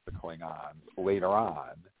wine with the Klingons later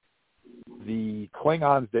on, the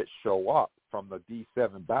Klingons that show up from the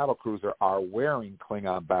D7 battlecruiser are wearing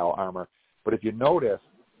Klingon battle armor. But if you notice,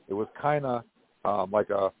 it was kind of like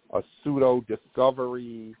a pseudo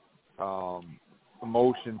Discovery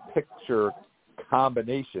motion picture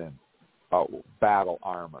combination battle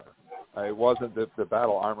armor. It wasn't the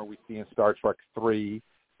battle armor we see in Star Trek 3.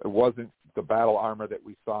 It wasn't the battle armor that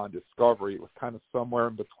we saw in Discovery. It was kind of somewhere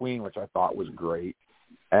in between, which I thought was great.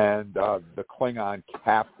 And the Klingon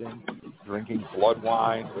captain drinking blood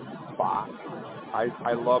wine with Spock.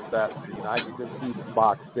 I love that scene. I could just see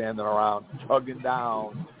Spock standing around chugging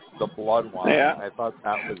down the blood wine. Yeah. I thought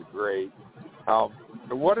that was great.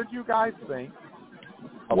 What did you guys think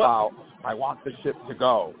about "I want the ship to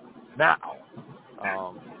go now"?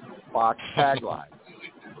 Spock's tagline.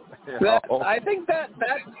 I think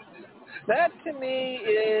that to me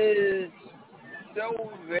is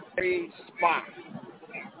so very Spock.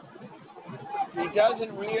 He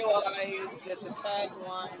doesn't realize that the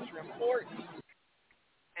taglines are important,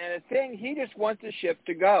 and he just wants the ship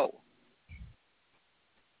to go.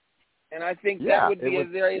 And I think that would be a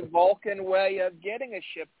very Vulcan way of getting a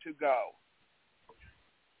ship to go.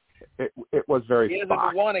 It was very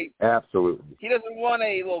Spock. Absolutely. He doesn't want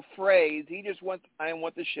a little phrase. He just wants, I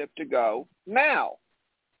want the ship to go now.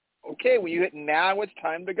 Okay, when you hit now, it's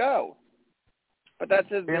time to go. But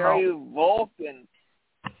that's a very Vulcan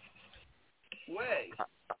way.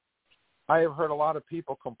 I have heard a lot of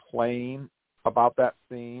people complain about that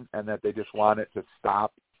scene and that they just want it to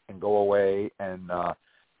stop and go away. And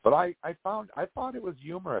but I thought it was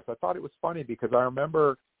humorous. I thought it was funny because I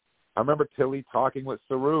remember Tilly talking with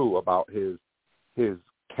Saru about his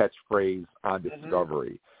catchphrase on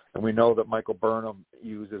Discovery. And we know that Michael Burnham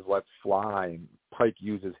uses "Let's fly" and Pike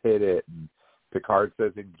uses "Hit it" and Picard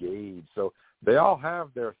says "Engage." So they all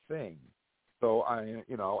have their thing. So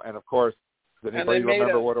and of course, does anybody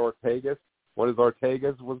remember what Ortega's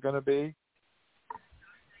was going to be?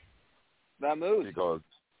 Vamoose. He goes,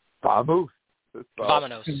 "Vamoose." So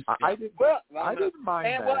Vamonos. I didn't mind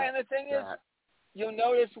that. Well, and the thing is, you'll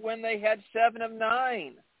notice when they had 7 of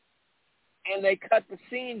 9, and they cut the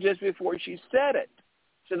scene just before she said it,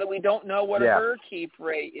 so that we don't know what her key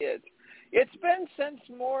phrase is. It's been since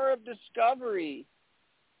more of Discovery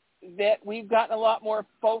that we've gotten a lot more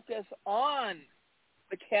focus on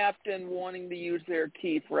the captain wanting to use their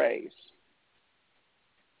key phrase.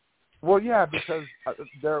 Well, yeah, because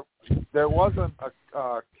there wasn't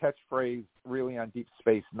a catchphrase really on Deep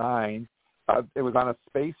Space Nine. It was on a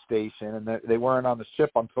space station, and they weren't on the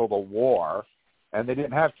ship until the war, and they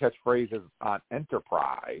didn't have catchphrases on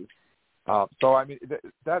Enterprise. So, I mean,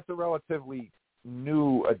 that's a relatively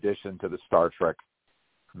new addition to the Star Trek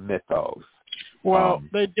mythos. Well,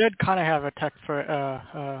 they did kind of have a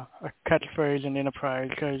catchphrase in Enterprise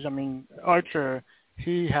because, I mean, Archer,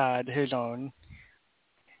 he had his own,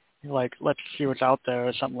 like, let's see what's out there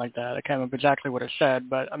or something like that. I can't remember exactly what it said,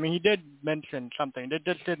 but, I mean, he did mention something. They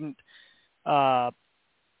just didn't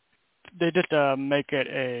make it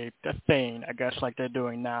a thing, I guess, like they're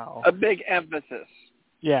doing now. A big emphasis.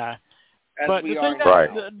 Yeah. But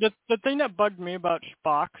the thing that bugged me about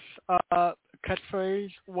Spock's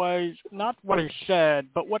catchphrase was not what he said,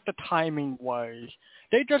 but what the timing was.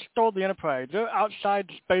 They just stole the Enterprise. They're outside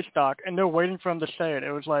the space dock, and they're waiting for him to say it.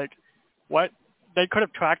 It was like, what? They could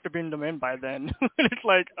have tracked to beamed them in by then. It's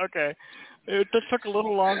like, okay. It just took a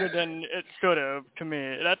little longer than it should have to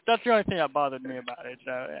me. That's the only thing that bothered me about it.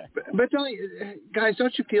 So, yeah. But guys,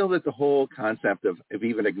 don't you feel that the whole concept of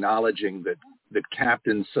even acknowledging that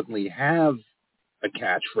captains suddenly have a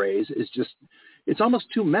catchphrase is just, it's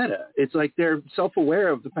almost too meta. It's like they're self-aware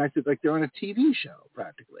of the fact that, like, they're on a TV show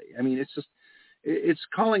practically. I mean, it's just, it's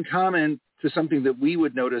calling comment to something that we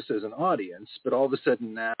would notice as an audience, but all of a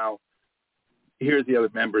sudden now, here are the other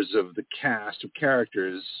members of the cast of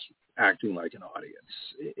characters acting like an audience.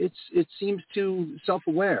 It seems too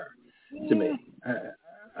self-aware to me.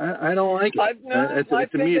 I don't like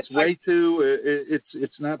it. To me, it's way too.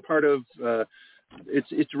 It's not part of.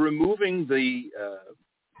 It's removing the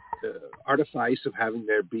artifice of having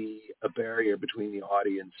there be a barrier between the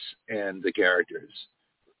audience and the characters.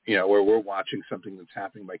 You know, where we're watching something that's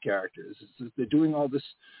happening by characters. They're doing all this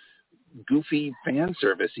goofy fan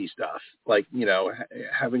servicey stuff, like, you know,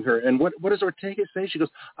 having her. And what does Ortega say? She goes,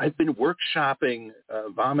 "I've been workshopping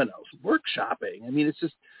Vominos." Workshopping. I mean, it's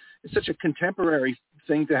such a contemporary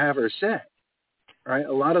thing to have her say, right?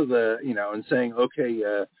 A lot of the, you know, and saying,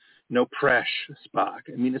 okay, no presh, Spock.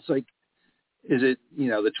 I mean, it's like, is it, you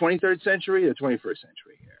know, the 23rd century or the 21st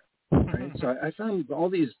century here? Right? So I found all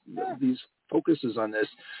these focuses on this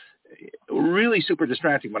really super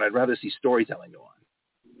distracting when I'd rather see storytelling go on.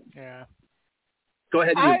 Yeah. Go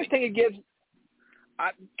ahead. I think it gives.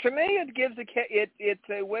 To me, it gives it's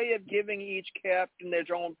a way of giving each captain their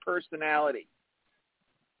own personality,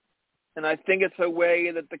 and I think it's a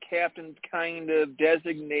way that the captains kind of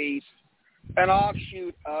designate an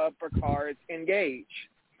offshoot of Picard's Engage.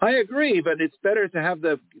 I agree, but it's better to have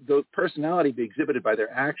the personality be exhibited by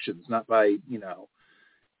their actions, not by, you know,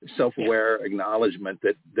 self-aware acknowledgement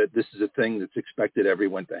that this is a thing that's expected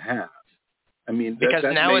everyone to have. I mean, because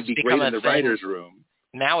that now may it's be become great in the writer's room.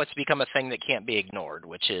 Now it's become a thing that can't be ignored,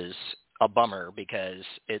 which is a bummer because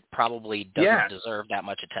it probably doesn't deserve that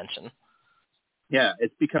much attention. Yeah,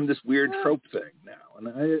 it's become this weird trope thing now,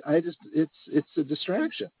 and I just it's a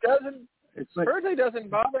distraction. Personally doesn't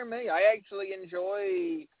bother me. I actually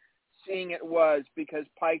enjoy seeing it because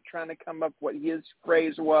Pike trying to come up what his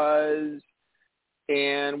phrase was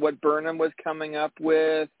and what Burnham was coming up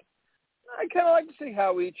with. I kind of like to see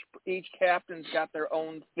how each captain's got their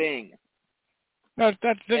own thing. No,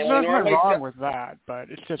 there's nothing wrong with that, but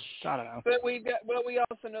it's just, I don't know. But we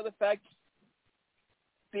also know the fact,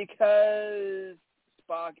 because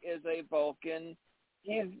Spock is a Vulcan,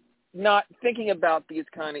 he's not thinking about these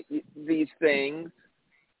things,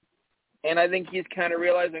 and I think he's kind of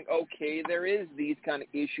realizing, okay, there is these kind of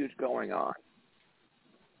issues going on.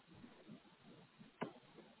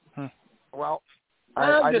 Well,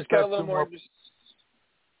 I just got a little more.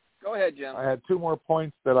 Go ahead, Jim. I had two more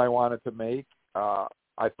points that I wanted to make.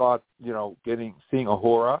 I thought, you know, seeing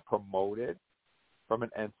Uhura promoted from an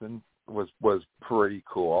ensign was pretty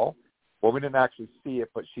cool. Well, we didn't actually see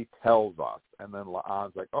it, but she tells us, and then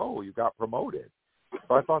La'an's like, "Oh, you got promoted."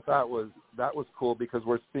 So I thought that was cool because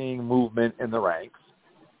we're seeing movement in the ranks,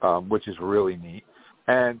 which is really neat.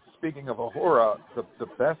 And speaking of Uhura, the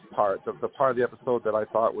best part, the part of the episode that I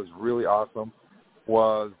thought was really awesome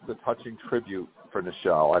was the touching tribute for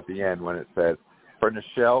Nichelle at the end when it said, "For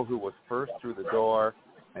Nichelle, who was first through the door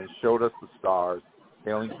and showed us the stars,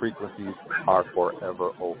 hailing frequencies are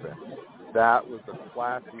forever open." That was the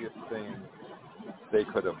classiest thing they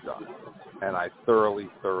could have done, and I thoroughly.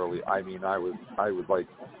 I mean, I was like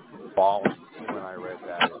bawling when I read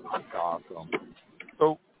that. It was awesome.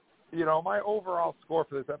 So, you know, my overall score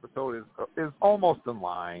for this episode is almost in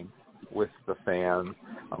line with the fans.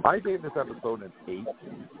 I gave this episode an 8,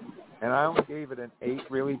 and I only gave it an 8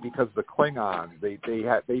 really because the Klingons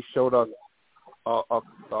they showed us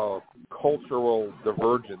a cultural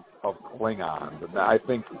divergence of Klingons, and I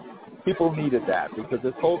think people needed that because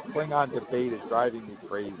this whole Klingon debate is driving me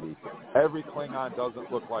crazy. Every Klingon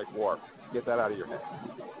doesn't look like Worf. Get that out of your head.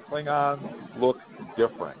 Klingons look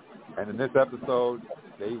different, and in this episode,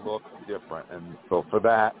 they look different, and so for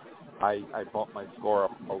that, I bumped my score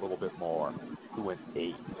up a little bit more to an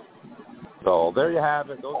 8. So there you have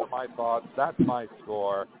it. Those are my thoughts. That's my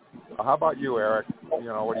score. How about you, Eric? You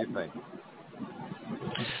know, what do you think?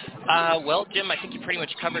 Well, Jim, I think you pretty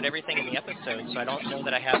much covered everything in the episode, so I don't know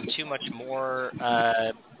that I have too much more,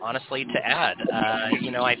 honestly, to add. You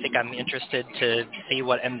know, I think I'm interested to see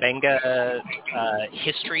what M'Benga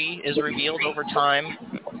history is revealed over time.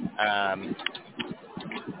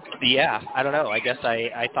 Yeah, I don't know. I guess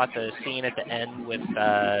I thought the scene at the end with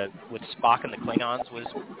Spock and the Klingons was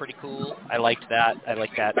pretty cool. I liked that. I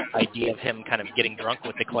liked that idea of him kind of getting drunk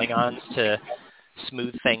with the Klingons to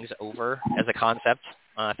smooth things over as a concept.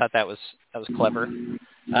 I thought that was clever.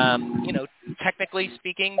 You know, technically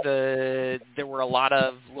speaking, there were a lot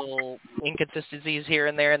of little inconsistencies here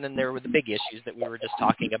and there, and then there were the big issues that we were just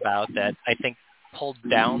talking about that I think pulled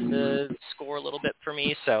down the score a little bit for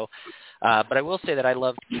me. So, but I will say that I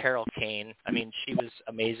loved Carol Kane. I mean, she was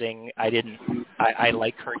amazing. I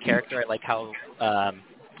like her character. I like how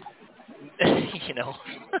you know,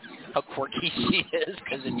 how quirky she is,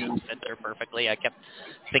 because it just fits her perfectly. I kept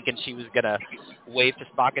thinking she was going to wave to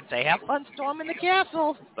Spock and say, have fun storming the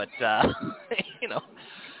castle. But, you know,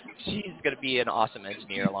 she's going to be an awesome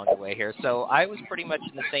engineer along the way here. So I was pretty much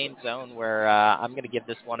in the same zone where I'm going to give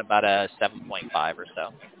this one about a 7.5 or so.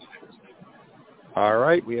 All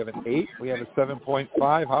right. We have an 8. We have a 7.5.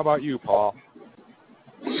 How about you, Paul?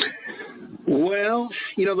 Well,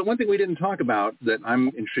 you know, the one thing we didn't talk about that I'm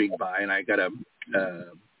intrigued by, and I got to,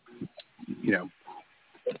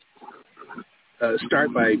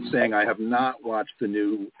 start by saying I have not watched the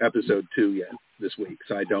new episode 2 yet this week,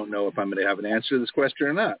 so I don't know if I'm going to have an answer to this question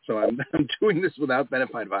or not. So I'm doing this without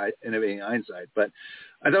benefit of any hindsight. But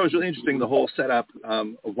I thought it was really interesting, the whole setup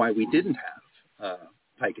of why we didn't have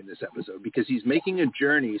Pike in this episode, because he's making a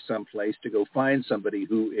journey someplace to go find somebody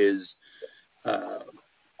who is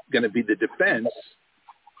going to be the defense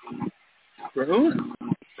for Una,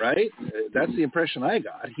 right? That's the impression I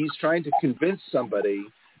got. He's trying to convince somebody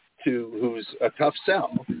who's a tough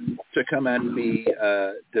sell to come and be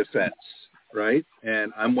defense, right?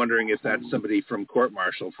 And I'm wondering if that's somebody from Court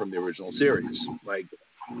Martial from the original series. Like,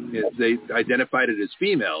 they identified it as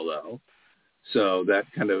female, though, so that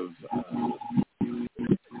kind of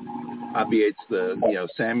obviates the,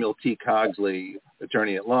 Samuel T. Cogsley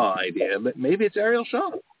attorney at law idea, but maybe it's Ariel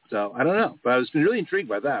Shaw. So I don't know, but I was really intrigued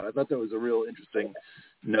by that. I thought that was a real interesting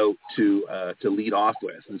note to lead off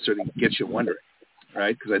with, and sort of gets you wondering,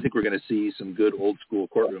 right? Because I think we're going to see some good old school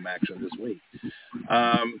courtroom action this week.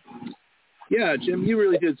 Yeah, Jim, you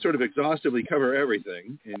really did sort of exhaustively cover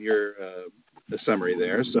everything in your summary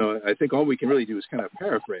there. So I think all we can really do is kind of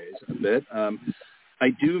paraphrase a bit. I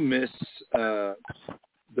do miss the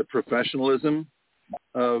professionalism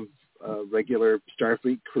of regular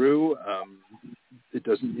Starfleet crew. It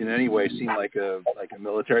doesn't in any way seem like a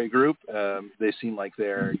military group. They seem like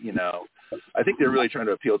they're, I think they're really trying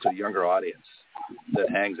to appeal to a younger audience that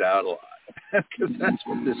hangs out a lot, because that's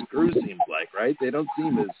what this crew seems like, right? They don't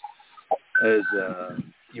seem as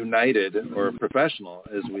united or professional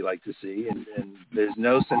as we like to see, and there's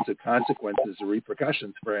no sense of consequences or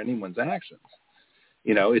repercussions for anyone's actions.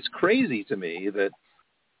 It's crazy to me that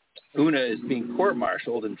Una is being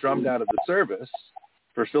court-martialed and drummed out of the service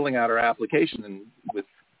for filling out her application with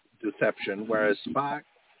deception, whereas Spock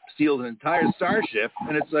steals an entire starship,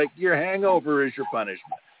 and it's like, your hangover is your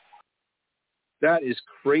punishment. That is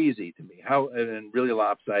crazy to me. How, and really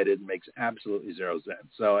lopsided, makes absolutely zero sense.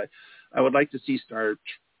 So I would like to see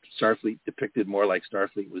Starfleet depicted more like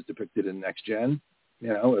Starfleet was depicted in Next Gen,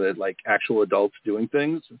 like actual adults doing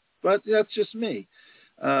things. But that's just me.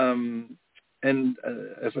 And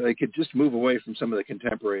if I could just move away from some of the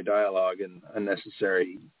contemporary dialogue and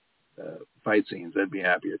unnecessary fight scenes, I'd be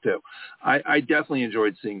happier too. I definitely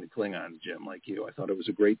enjoyed seeing the Klingons, Jim, like you. I thought it was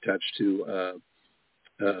a great touch to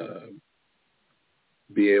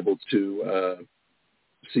be able to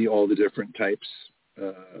see all the different types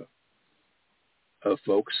of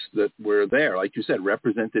folks that were there. Like you said,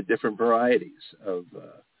 represented different varieties of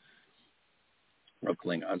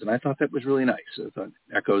Klingons, and I thought that was really nice. I thought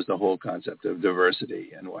it echoes the whole concept of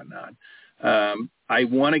diversity and whatnot. I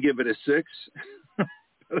want to give it a 6.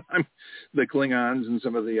 The Klingons and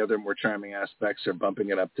some of the other more charming aspects are bumping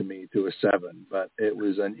it up to me to a 7, but it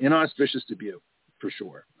was an inauspicious debut for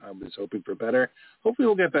sure. I was hoping for better. Hopefully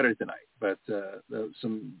we'll get better tonight, but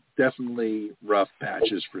some definitely rough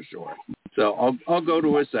patches for sure. So I'll go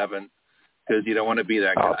to a 7, because you don't want to be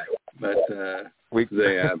that guy, but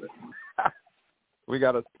they have it. We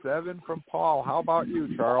got a 7 from Paul. How about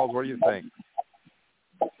you, Charles? What do you think?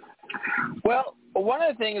 Well, one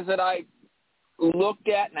of the things that I looked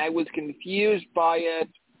at and I was confused by it,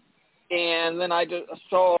 and then I just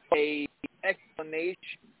saw a explanation,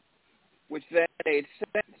 which then made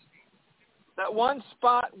sense. That one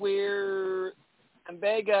spot where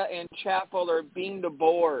Vega and Chapel are beamed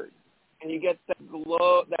aboard, and you get that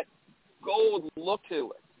gold look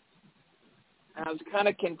to it. And I was kind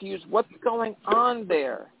of confused. What's going on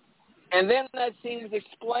there? And then that seems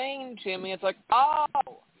explained to me. It's like, oh,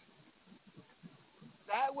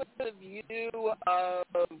 that was the view of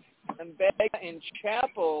Vega and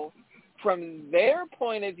Chapel from their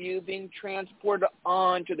point of view being transported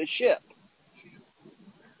onto the ship.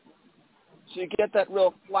 So you get that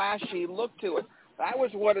real flashy look to it. That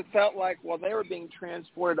was what it felt like while they were being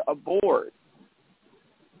transported aboard.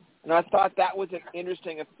 And I thought that was an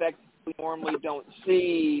interesting effect we normally don't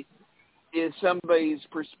see, is somebody's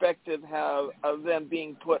perspective of them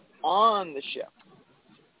being put on the ship,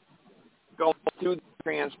 going through the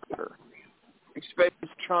transporter, especially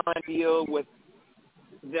trying to deal with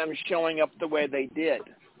them showing up the way they did.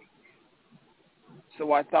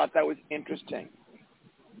 so I thought that was interesting.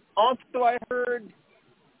 Also, I heard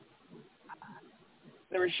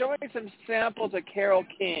they were showing some samples of Carole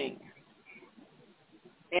King,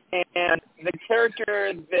 and the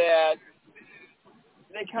character that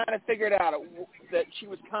they kind of figured out that she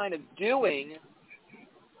was kind of doing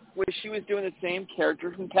was she was doing the same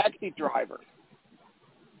character from Taxi Driver.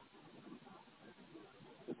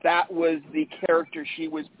 That was the character she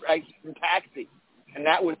was from Taxi, and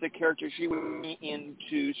that was the character she was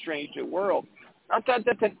into Strange New World. I thought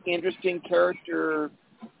that's an interesting character,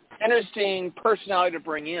 interesting personality to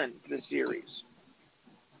bring in to the series.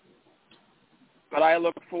 But I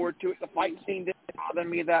look forward to it. The fight scene didn't bother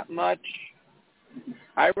me that much.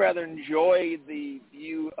 I rather enjoy the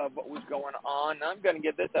view of what was going on. I'm going to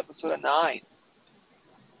give this episode a 9.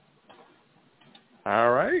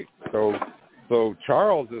 All right. So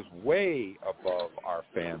Charles is way above our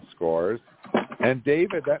fan scores. And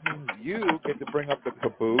David, that means you get to bring up the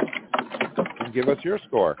caboose and give us your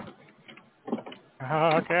score.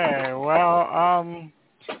 Okay, well,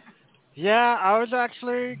 yeah, I was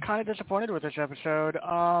actually kind of disappointed with this episode,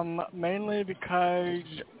 mainly because,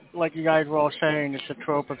 like you guys were all saying, it's a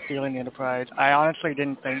trope of stealing the Enterprise. I honestly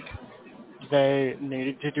didn't think they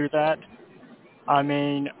needed to do that. I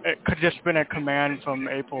mean, it could have just been a command from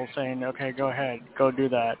April saying, okay, go ahead, go do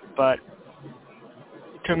that. But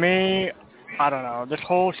to me, I don't know, this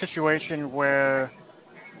whole situation where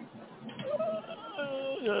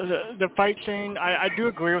the fight scene, I do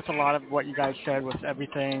agree with a lot of what you guys said with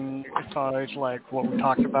everything as far as like what we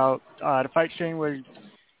talked about. The fight scene was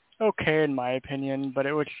okay in my opinion, but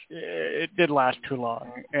it did last too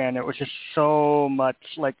long, and it was just so much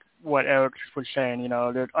like what Eric was saying, you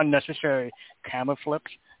know, the unnecessary camera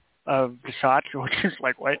flips of the shots, which is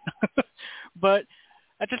like, wait. But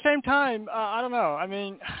at the same time, I don't know. I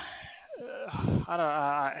mean,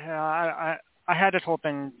 I had this whole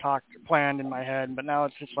thing planned in my head, but now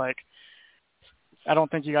it's just like, I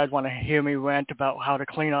don't think you guys want to hear me rant about how the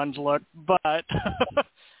Klingons look, but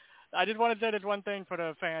I just want to say this one thing for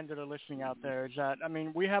the fans that are listening out there is that, I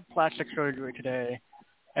mean, we have plastic surgery today.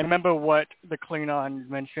 And remember what the Klingons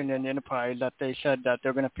mentioned in Enterprise, that they said that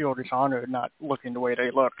they're going to feel dishonored not looking the way they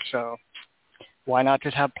look. So why not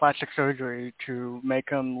just have plastic surgery to make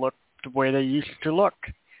them look the way they used to look?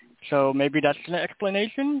 So maybe that's an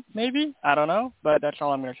explanation, maybe? I don't know, but that's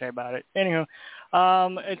all I'm going to say about it. Anywho,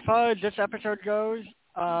 as far as this episode goes,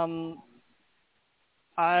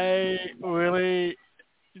 I really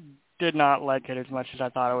did not like it as much as I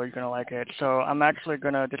thought I was going to like it. So I'm actually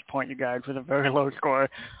going to disappoint you guys with a very low score.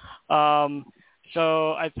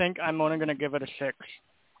 So I think I'm only going to give it a 6.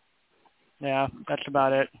 Yeah, that's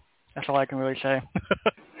about it. That's all I can really say.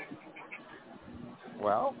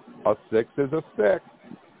 Well, a 6 is a 6.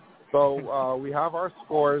 So we have our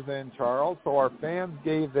scores in, Charles. So our fans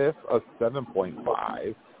gave this a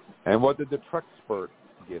 7.5. And what did the Treksperts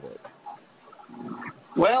give it?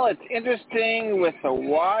 Well, it's interesting with the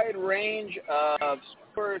wide range of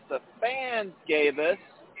scores the fans gave us.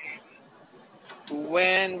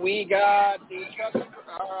 When we got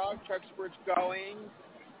our Treksperts going,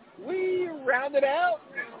 we rounded out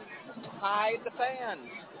and tied the fans.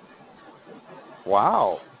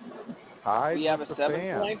 Wow. We have a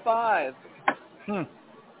 7.5.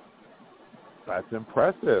 That's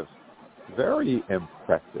impressive. Very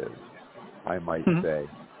impressive, I might say.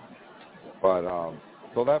 But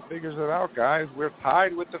so that figures it out, guys. We're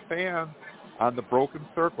tied with the fans on the Broken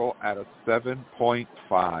Circle at a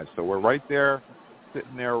 7.5. So we're right there,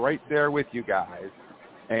 sitting there, right there with you guys.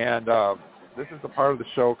 And this is the part of the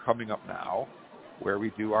show coming up now where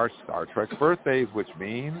we do our Star Trek birthdays, which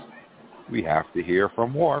means we have to hear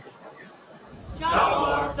from Worf.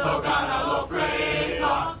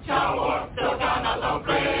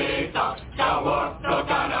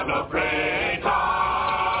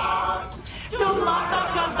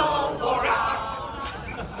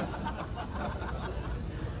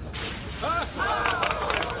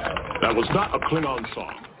 That was not a Klingon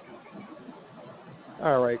song.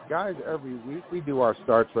 All right, guys, every week we do our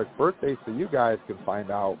Star Trek birthday so you guys can find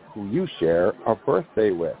out who you share a birthday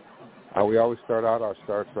with. We always start out our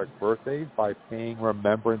Star Trek birthdays by paying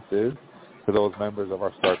remembrances to those members of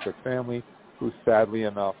our Star Trek family who, sadly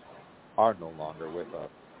enough, are no longer with us.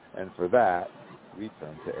 And for that, we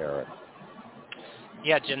turn to Eric.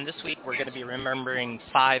 Yeah, Jim, this week we're going to be remembering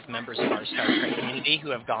 5 members of our Star Trek community who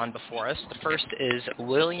have gone before us. The first is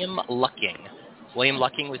William Lucking. William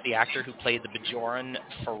Lucking was the actor who played the Bajoran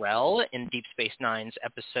Farrell in Deep Space Nine's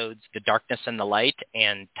episodes The Darkness and the Light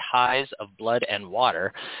and Ties of Blood and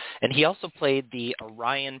Water. And he also played the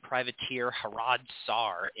Orion privateer Harad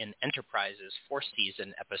Sar in Enterprise's 4th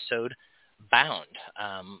season episode Bound.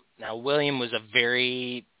 Now, William was a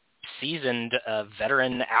very seasoned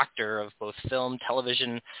veteran actor of both film,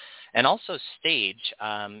 television, and also stage.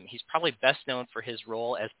 He's probably best known for his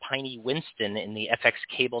role as Piney Winston in the FX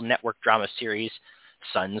cable network drama series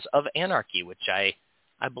Sons of Anarchy, which I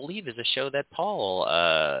believe is a show that Paul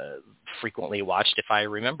frequently watched, if I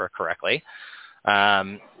remember correctly.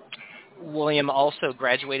 William also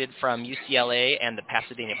graduated from UCLA and the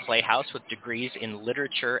Pasadena Playhouse with degrees in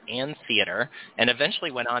literature and theater, and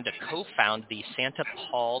eventually went on to co-found the Santa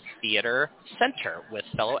Paul Theater Center with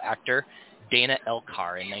fellow actor Dana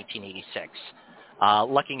Elcar in 1986.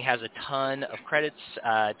 Lucking has a ton of credits,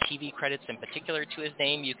 TV credits in particular to his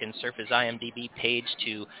name. You can surf his IMDb page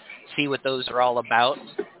to see what those are all about.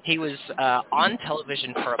 He was on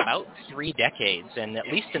television for about 3 decades, and at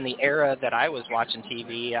least in the era that I was watching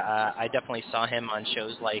TV, I definitely saw him on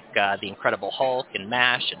shows like The Incredible Hulk and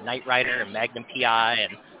MASH and Knight Rider and Magnum P.I.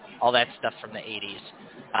 and all that stuff from the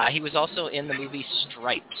 80s. He was also in the movie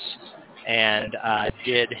Stripes, and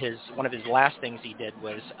one of his last things he did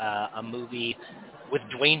was a movie with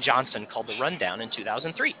Dwayne Johnson called The Rundown in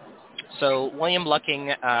 2003. So William Lucking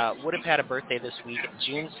would have had a birthday this week,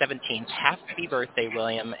 June 17th. Happy birthday,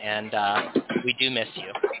 William, and we do miss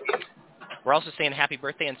you. We're also saying happy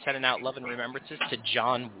birthday and sending out love and remembrances to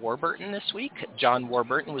John Warburton this week. John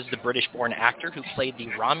Warburton was the British-born actor who played the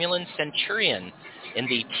Romulan Centurion in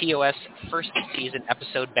the TOS first season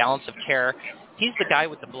episode Balance of Terror. He's the guy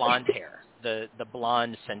with the blonde hair, the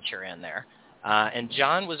blonde Centurion there. And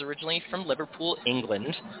John was originally from Liverpool,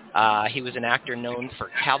 England. He was an actor known for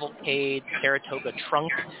Cavalcade, Saratoga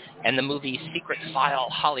Trunk, and the movie Secret File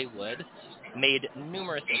Hollywood. Made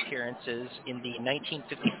numerous appearances in the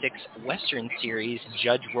 1956 Western series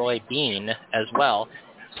Judge Roy Bean as well,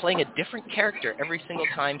 playing a different character every single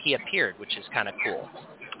time he appeared, which is kind of cool.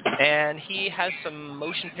 And he has some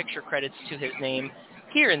motion picture credits to his name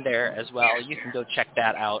here and there as well. You can go check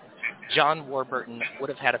that out. John Warburton would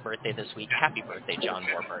have had a birthday this week. Happy birthday, John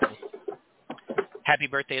Warburton. Happy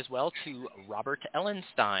birthday as well to Robert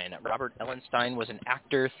Ellenstein. Robert Ellenstein was an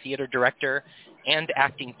actor, theater director, and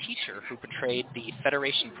acting teacher who portrayed the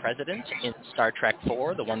Federation president in Star Trek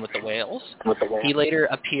IV, the one with the whales. He later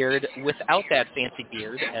appeared without that fancy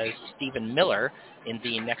beard as Stephen Miller in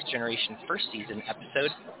the Next Generation first season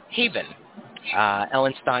episode Haven.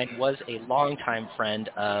 Ellenstein was a longtime friend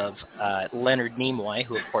of Leonard Nimoy,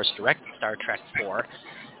 who of course directed Star Trek IV,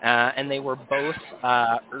 and they were both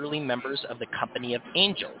early members of the Company of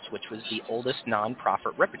Angels, which was the oldest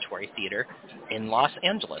non-profit repertory theater in Los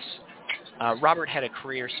Angeles. Robert had a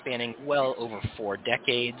career spanning well over 4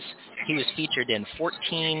 decades. He was featured in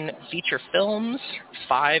 14 feature films,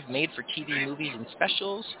 5 made-for-TV movies and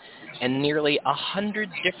specials, and nearly 100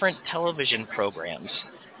 different television programs.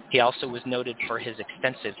 He also was noted for his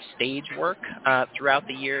extensive stage work throughout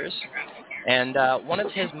the years. And one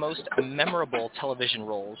of his most memorable television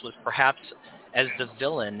roles was perhaps as the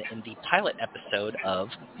villain in the pilot episode of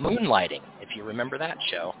Moonlighting, if you remember that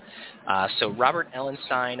show. So Robert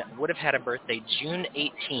Ellenstein would have had a birthday June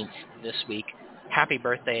 18th this week. Happy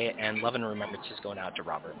birthday, and love and remembrances going out to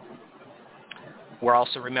Robert. We're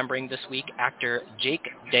also remembering this week actor Jake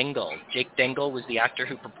Dingle. Jake Dingle was the actor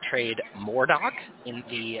who portrayed Mordok in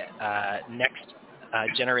the Next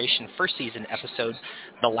Generation first season episode,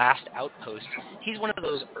 The Last Outpost. He's one of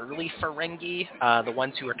those early Ferengi, the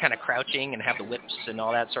ones who are kind of crouching and have the whips and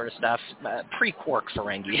all that sort of stuff, pre-Quark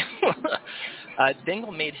Ferengi.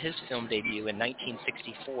 Dingle made his film debut in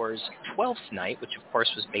 1964's Twelfth Night, which of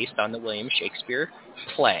course was based on the William Shakespeare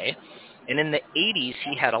play. And in the 80s,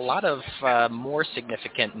 he had a lot of more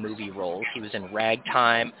significant movie roles. He was in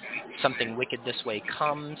Ragtime, Something Wicked This Way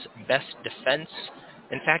Comes, Best Defense.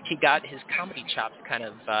 In fact, he got his comedy chops kind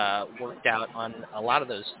of worked out on a lot of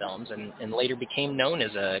those films and later became known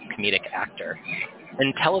as a comedic actor.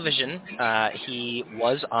 In television, he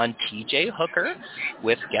was on T.J. Hooker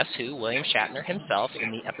with, guess who, William Shatner himself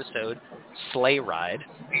in the episode Sleigh Ride.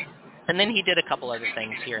 And then he did a couple other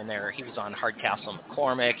things here and there. He was on Hardcastle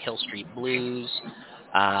McCormick, Hill Street Blues.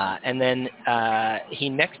 And then he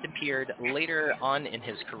next appeared later on in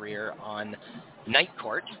his career on Night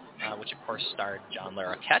Court, which of course starred John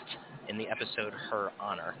Larroquette in the episode Her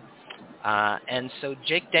Honor. And so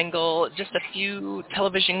Jake Dingle, just a few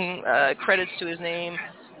television credits to his name.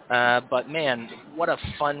 But man, what a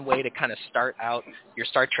fun way to kind of start out your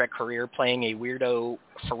Star Trek career, playing a weirdo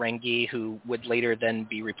Ferengi who would later then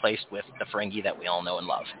be replaced with the Ferengi that we all know and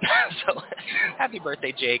love. So happy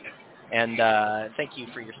birthday, Jake. And thank you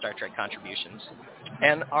for your Star Trek contributions.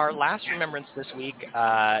 And our last remembrance this week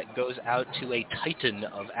goes out to a titan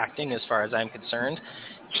of acting as far as I'm concerned.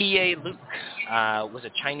 Kie Luke was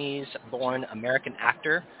a Chinese-born American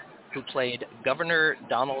actor who played Governor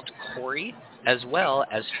Donald Corey as well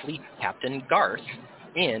as Fleet Captain Garth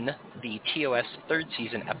in the TOS third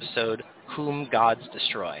season episode, Whom Gods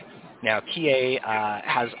Destroy. Now, Kie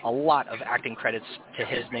has a lot of acting credits to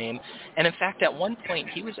his name, and in fact, at one point,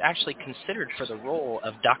 he was actually considered for the role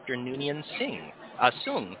of Dr. Noonien Soong,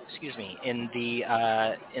 in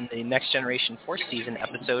the Next Generation fourth season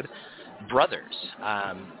episode, Brothers.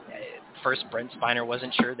 First, Brent Spiner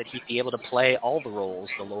wasn't sure that he'd be able to play all the roles,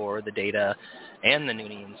 the Lore, the Data, and the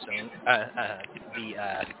Noonien Soong,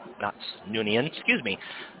 not Noonien,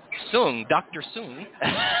 Soong, Dr. Soong.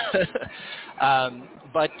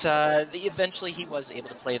 But eventually he was able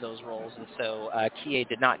to play those roles, and so Kie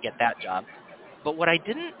did not get that job. But what I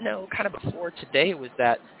didn't know kind of before today was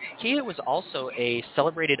that Kie was also a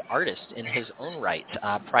celebrated artist in his own right.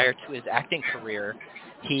 Prior to his acting career,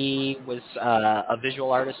 he was a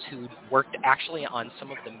visual artist who worked actually on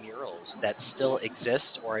some of the murals that still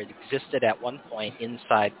exist or existed at one point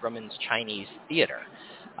inside Grumman's Chinese Theater,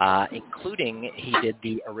 including he did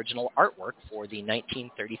the original artwork for the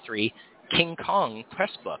 1933 King Kong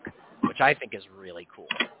press book, which I think is really cool.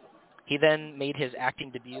 He then made his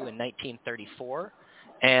acting debut in 1934,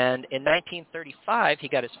 and in 1935, he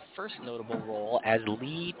got his first notable role as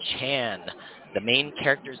Lee Chan, the main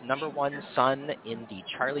character's #1 son in the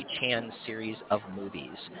Charlie Chan series of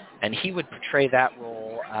movies. And he would portray that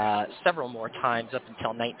role several more times up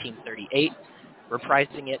until 1938,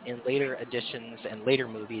 reprising it in later editions and later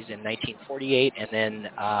movies in 1948 and then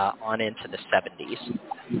on into the 70s.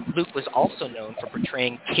 Luke was also known for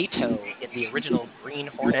portraying Kato in the original Green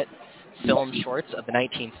Hornet film shorts of the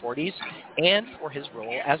 1940s and for his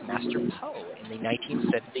role as Master Po in the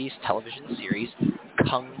 1970s television series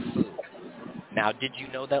Kung Fu. Now, did you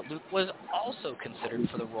know that Luke was also considered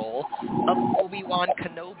for the role of Obi-Wan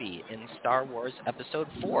Kenobi in Star Wars Episode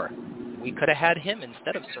 4? We could have had him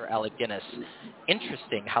instead of Sir Alec Guinness.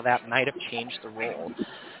 Interesting how that might have changed the role.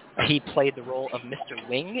 He played the role of Mr.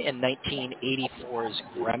 Wing in 1984's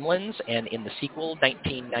Gremlins and in the sequel,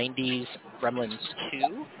 1990's Gremlins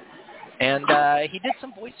 2. And he did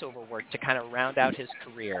some voiceover work to kind of round out his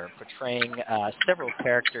career, portraying several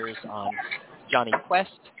characters on Johnny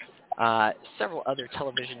Quest, several other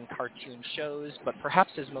television cartoon shows, but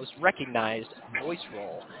perhaps his most recognized voice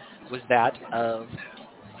role was that of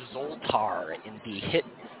Zoltar in the hit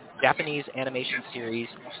Japanese animation series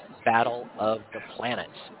Battle of the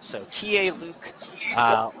Planets. So Kie Luke,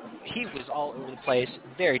 he was all over the place,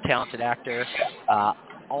 very talented actor.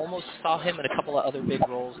 Almost saw him in a couple of other big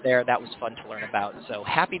roles there. That was fun to learn about. So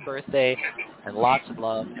happy birthday and lots of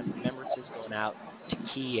love and remembrances going out to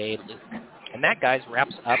Kie Luke. And that, guys,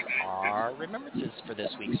 wraps up our remembrances for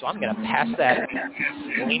this week. So I'm going to pass that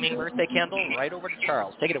gleaming birthday candle right over to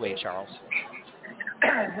Charles. Take it away, Charles.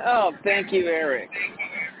 Oh, thank you, Eric.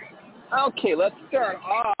 Okay, let's start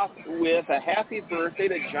off with a happy birthday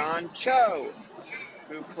to John Cho,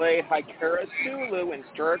 who played Hikara Sulu in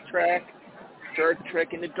Star Trek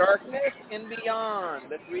Into Darkness and Beyond,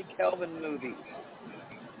 the 3 Kelvin movies.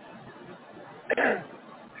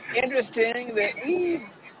 Interesting that we've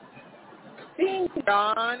seen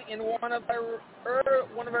John in one of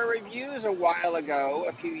our reviews a while ago,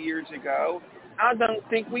 a few years ago. I don't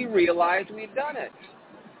think we realized we'd done it,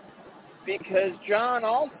 because John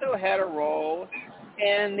also had a role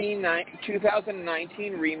in the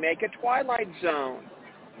 2019 remake of Twilight Zone.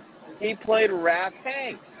 He played Raph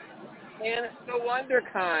Hanks in The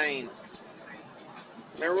Wonderkind.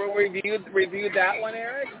 Remember we reviewed that one,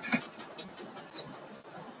 Eric?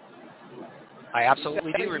 I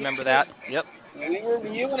absolutely do remember that. Yep. We were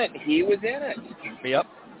reviewing it. He was in it. Yep.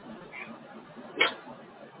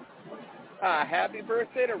 Happy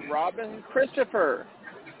birthday to Robin Christopher,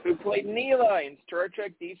 who played Neela in Star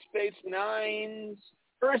Trek Deep Space Nine's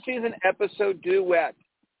first season episode Duet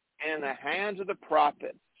and The Hands of the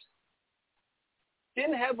Prophets.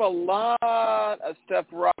 Didn't have a lot of stuff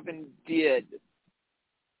Robin did,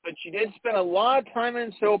 but she did spend a lot of time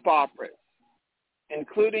in soap operas,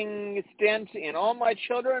 including stints in All My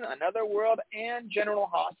Children, Another World, and General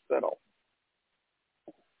Hospital.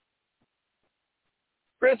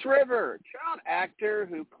 Chris River, child actor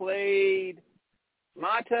who played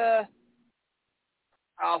Mata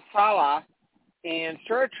Al-Sala in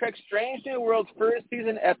Star Trek Strange New World's first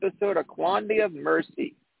season episode, A Quantity of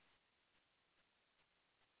Mercy.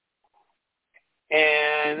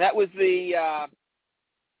 And that was the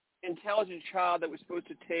intelligent child that was supposed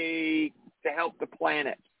to help the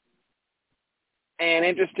planet. And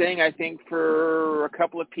interesting, I think, for a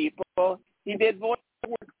couple of people, he did voice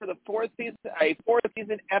work for the fourth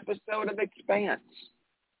season episode of Expanse.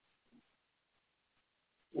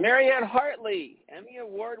 Marianne Hartley, Emmy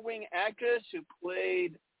Award-winning actress who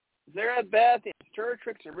played Zara Beth in Star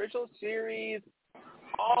Trek's original series,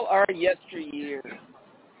 All Our Yesteryear.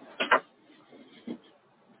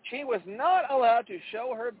 She was not allowed to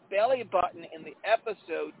show her belly button in the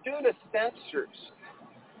episode due to censors.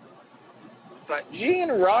 But Gene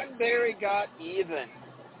Roddenberry got even.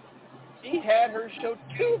 He had her show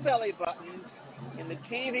 2 belly buttons in the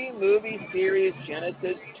TV movie series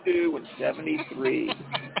Genesis 2 in 73.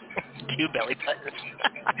 2 belly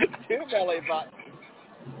buttons. 2 belly buttons.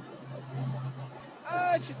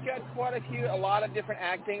 She's got a lot of different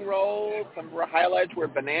acting roles. Some of her highlights were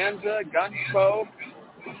Bonanza, Gunsmoke,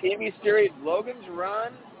 the TV series Logan's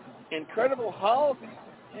Run, Incredible Hulk,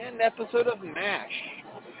 and an episode of MASH.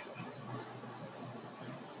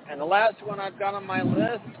 And the last one I've got on my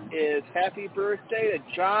list is Happy Birthday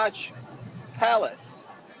to Josh Palace,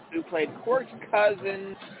 who played Quark's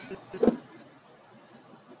cousin,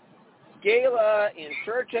 Gala, in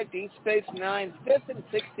Star Trek Deep Space Nine's 5th and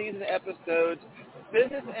 6th season episodes,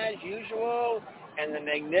 Business as Usual, and The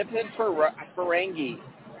Magnificent Ferengi.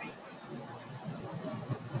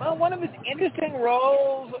 Well, one of his interesting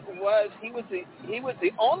roles was he was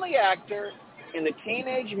the only actor in the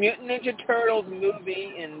Teenage Mutant Ninja Turtles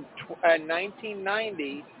movie in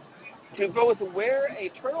 1990 to both wear a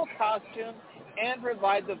turtle costume and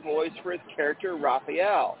provide the voice for his character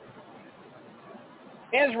Raphael.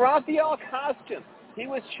 In his Raphael costume, he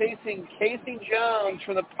was chasing Casey Jones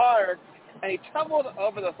from the park, and he tumbled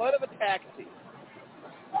over the hood of a taxi.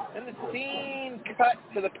 And the scene cut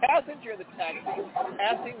to the passenger of the taxi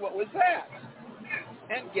asking what was that.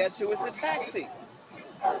 And guess who was in the taxi?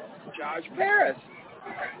 Josh Paris,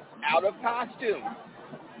 out of costume.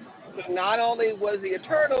 So not only was he a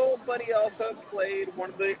turtle, but he also played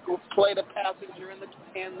a passenger in the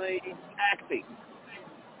taxi.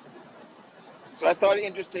 So I thought it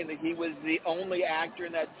interesting that he was the only actor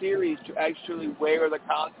in that series to actually wear the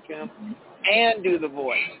costume and do the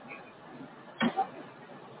voice.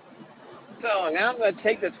 So now I'm going to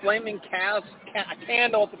take this flaming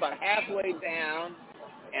candle to about halfway down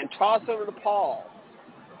and toss over to Paul.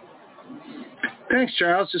 Thanks,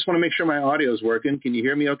 Charles. Just want to make sure my audio is working. Can you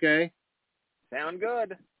hear me okay? Sound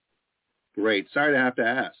good. Great. Sorry to have to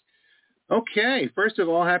ask. Okay. First of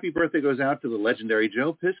all, happy birthday goes out to the legendary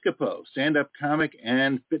Joe Piscopo, stand-up comic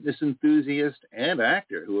and fitness enthusiast and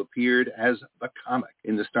actor who appeared as the comic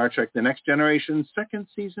in the Star Trek The Next Generation 2nd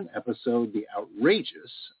season episode, The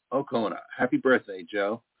Outrageous Okona. Happy birthday,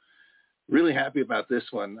 Joe. Really happy about this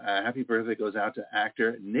one. Happy birthday goes out to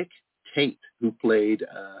actor Nick Tate, who played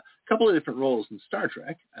a couple of different roles in Star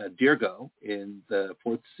Trek. Dirgo in the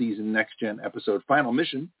 4th season Next Gen episode Final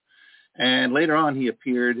Mission. And later on, he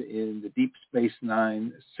appeared in the Deep Space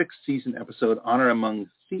Nine 6th season episode Honor Among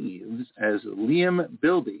Thieves as Liam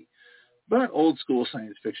Bilby. But old school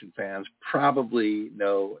science fiction fans probably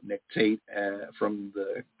know Nick Tate from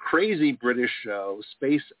the crazy British show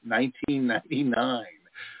Space 1999,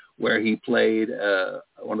 where he played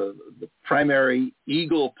one of the primary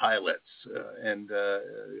Eagle pilots. And a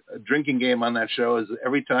drinking game on that show is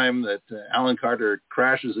every time that Alan Carter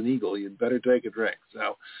crashes an Eagle, you'd better take a drink.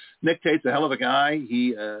 So Nick Tate's a hell of a guy.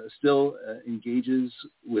 He still engages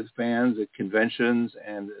with fans at conventions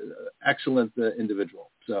and excellent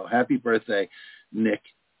individual. So happy birthday, Nick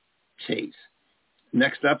Tate.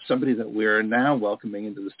 Next up, somebody that we're now welcoming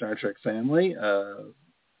into the Star Trek family, a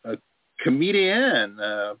comedienne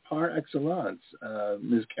par excellence,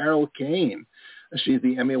 Ms. Carol Kane. She's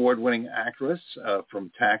the Emmy Award-winning actress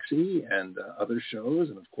from Taxi and other shows,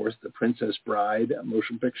 and of course the Princess Bride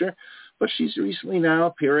motion picture. But she's recently now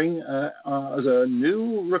appearing as a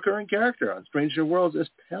new recurring character on Strange New Worlds as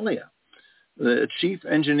Pelia, the chief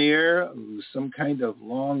engineer who's some kind of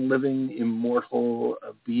long-living immortal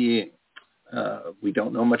being. We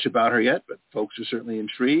don't know much about her yet, but folks are certainly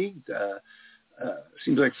intrigued.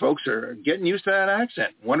 Seems like folks are getting used to that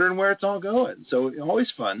accent, wondering where it's all going. So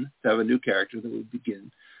always fun to have a new character that we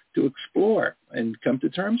begin to explore and come to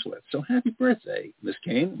terms with. So happy birthday, Miss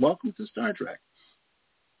Kane. Welcome to Star Trek.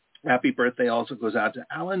 Happy birthday also goes out to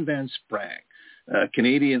Alan Van Sprang, a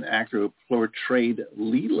Canadian actor who portrayed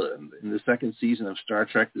Leland in the 2nd season of Star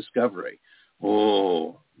Trek Discovery.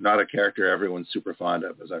 Oh, not a character everyone's super fond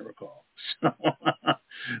of, as I recall. So,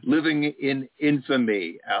 living in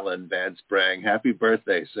infamy, Alan Van Sprang. Happy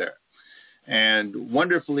birthday, sir. And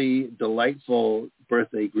wonderfully delightful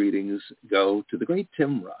birthday greetings go to the great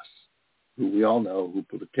Tim Russ, who we all know, who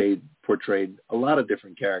portrayed a lot of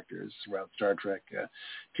different characters throughout Star Trek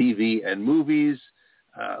TV and movies,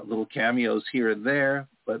 little cameos here and there,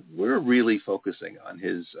 but we're really focusing on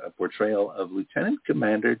his portrayal of Lieutenant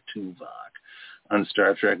Commander Tuvok on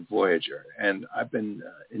Star Trek Voyager. And I've been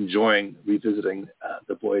enjoying revisiting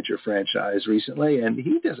the Voyager franchise recently, and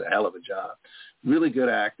he does a hell of a job. Really good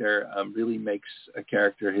actor, really makes a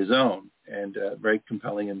character his own, and very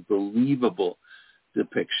compelling and believable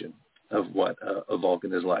depiction of what a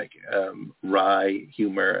Vulcan is like. Wry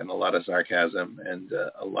humor and a lot of sarcasm and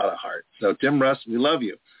a lot of heart. So Tim Russ, we love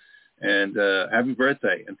you. And happy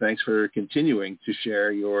birthday, and thanks for continuing to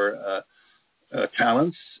share your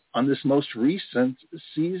talents on this most recent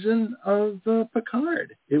season of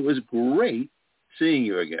Picard. It was great seeing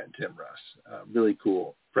you again, Tim Russ. Really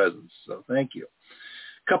cool presence, so thank you.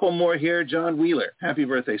 A couple more here. John Wheeler, happy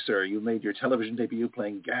birthday, sir. You made your television debut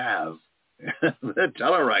playing Gav, the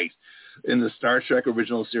Tellarite, in the Star Trek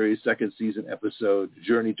Original Series second season episode,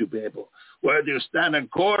 Journey to Babel. Where do you stand in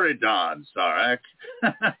Corridon, Sarek?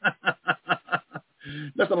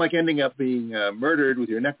 Nothing like ending up being murdered with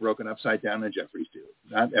your neck broken upside down in Jeffrey's tube.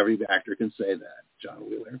 Not every actor can say that, John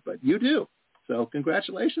Wheeler, but you do. So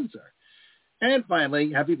congratulations, sir. And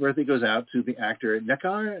finally, happy birthday goes out to the actor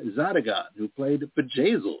Nekar Zadagan, who played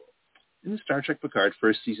Bjayzl in the Star Trek Picard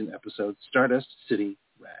first season episode, Stardust City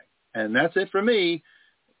Rag. And that's it for me.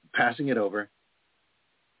 Passing it over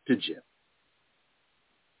to Jim.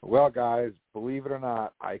 Well, guys, believe it or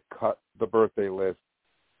not, I cut the birthday list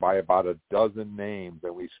by about a dozen names,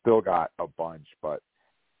 and we still got a bunch, but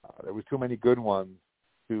there was too many good ones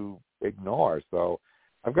to ignore. So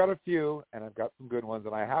I've got a few, and I've got some good ones,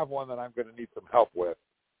 and I have one that I'm going to need some help with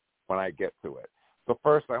when I get to it. So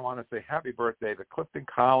first, I want to say happy birthday to Clifton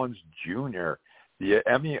Collins Jr., the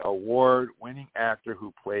Emmy Award-winning actor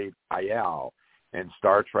who played Aiel in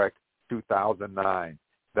Star Trek 2009.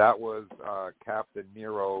 That was Captain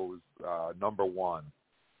Nero's number one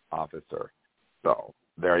officer. So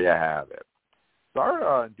there you have it. Starred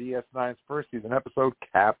on DS9's first season episode,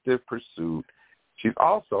 Captive Pursuit. She's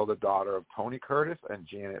also the daughter of Tony Curtis and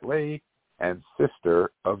Janet Leigh, and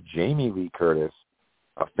sister of Jamie Lee Curtis,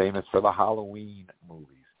 famous for the Halloween movies.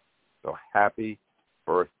 So happy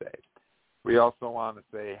birthday. We also want to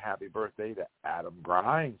say happy birthday to Adam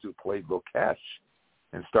Grimes, who played Lokesh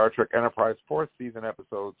in Star Trek Enterprise fourth season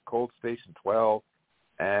episodes Cold Station 12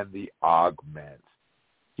 and The Augment.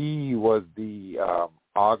 He was the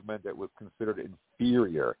augment that was considered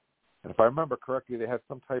inferior. And if I remember correctly, they had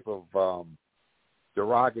some type of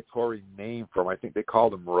derogatory name for him. I think they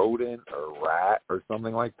called him rodent or rat or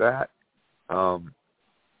something like that.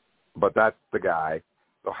 But that's the guy.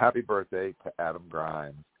 So happy birthday to Adam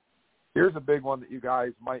Grimes. Here's a big one that you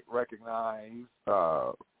guys might recognize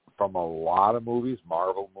from a lot of movies,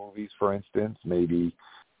 Marvel movies, for instance, maybe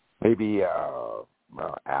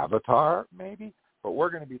Avatar, maybe. But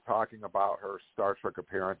we're going to be talking about her Star Trek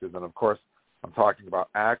appearances, and of course, I'm talking about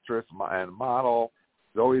actress and model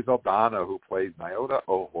Zoe Saldana, who plays Nyota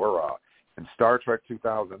Uhura in Star Trek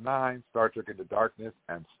 2009, Star Trek Into Darkness,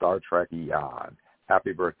 and Star Trek Eon.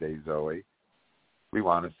 Happy birthday, Zoe. We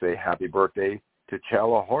want to say happy birthday to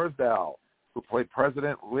Chella Horsdale, who played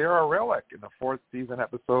President Lyra Relic in the fourth season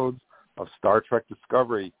episodes of Star Trek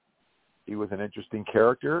Discovery. She was an interesting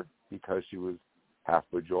character because she was half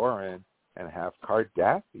Bajoran and half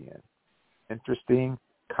Cardassian. Interesting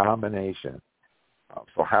combination.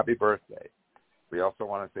 So happy birthday. We also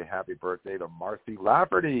want to say happy birthday to Marcy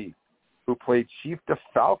Lafferty, who played Chief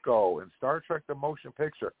DeFalco in Star Trek The Motion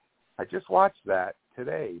Picture. I just watched that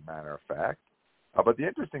today, matter of fact. But the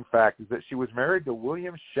interesting fact is that she was married to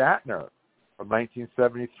William Shatner from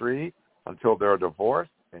 1973 until their divorce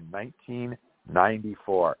in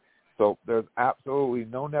 1994. So there's absolutely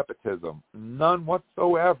no nepotism, none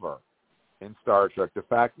whatsoever in Star Trek. The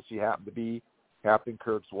fact that she happened to be Captain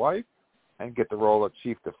Kirk's wife and get the role of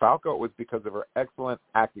Chief DeFalco was because of her excellent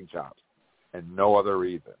acting chops and no other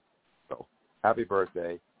reason. So happy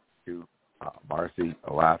birthday to Marcy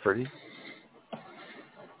Lafferty.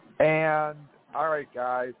 And all right,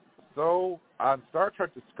 guys. So on Star Trek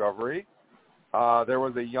Discovery, there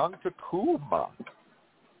was a young Takuma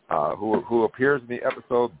who appears in the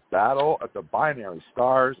episode Battle at the Binary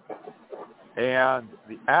Stars, and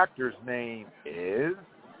the actor's name is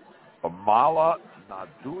Amala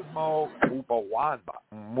Naduzmo Ubawanba.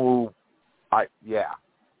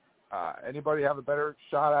 Anybody have a better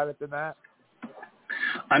shot at it than that?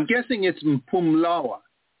 I'm guessing it's Mpumlawa.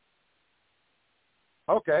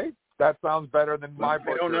 Okay, that sounds better than my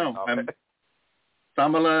butcher. I don't know. Okay.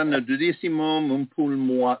 Tamala Nadudissimo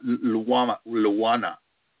Mpumluana.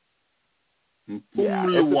 Yeah,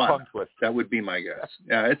 it's a tongue twister. That would be my guess.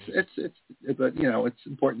 Yeah, but it's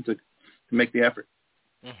important to make the effort.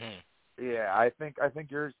 Mm-hmm. Yeah, I think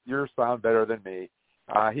yours sound better than me.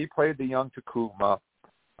 He played the young Takuma.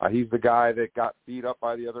 He's the guy that got beat up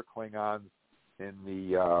by the other Klingons in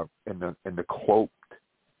the cloaked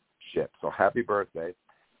ship. So happy birthday.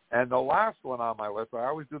 And the last one on my list, I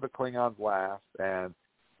always do the Klingons last, and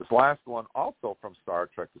this last one also from Star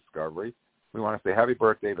Trek Discovery. We want to say happy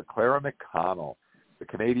birthday to Clara McConnell, the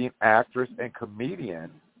Canadian actress and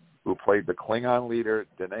comedian who played the Klingon leader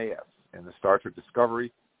Danaeus in the Star Trek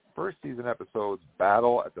Discovery first season episodes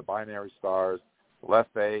Battle at the Binary Stars,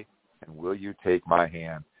 Lethe, and Will You Take My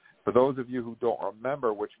Hand. For those of you who don't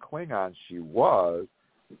remember which Klingon she was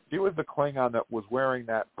the Klingon that was wearing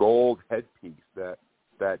that gold headpiece,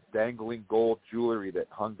 that dangling gold jewelry that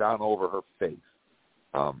hung down over her face.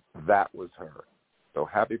 That was her. So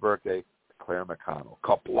happy birthday to Claire McConnell.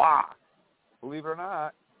 Kapla! Believe it or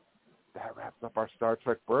not, that wraps up our Star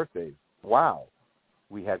Trek birthdays. Wow.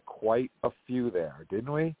 We had quite a few there,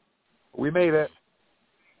 didn't we? We made it.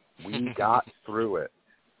 We got through it.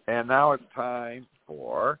 And now it's time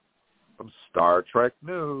for some Star Trek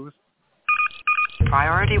news.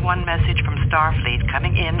 Priority 1 message from Starfleet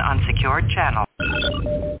coming in on secured channel.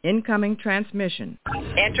 Incoming transmission.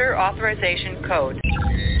 Enter authorization code.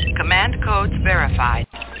 Command codes verified.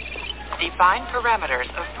 Define parameters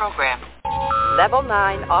of program. Level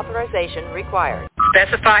 9 authorization required.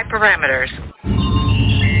 Specify parameters.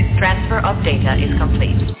 Transfer of data is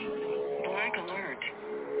complete. Black alert.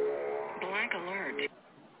 Black alert.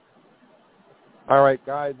 All right,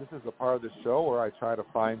 guys, this is a part of the show where I try to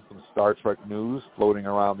find some Star Trek news floating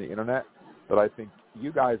around the Internet that I think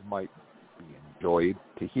you guys might be enjoyed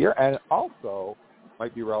to hear and also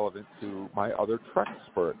might be relevant to my other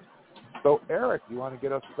Treksperts. So, Eric, you want to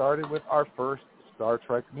get us started with our first Star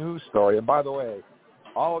Trek news story? And by the way,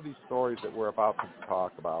 all of these stories that we're about to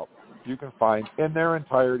talk about, you can find in their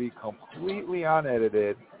entirety, completely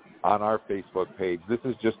unedited, on our Facebook page. This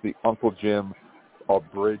is just the Uncle Jim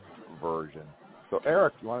abridged version. So,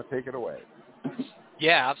 Eric, you want to take it away?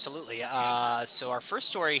 Yeah, absolutely. So our first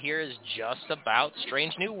story here is just about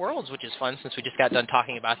Strange New Worlds, which is fun since we just got done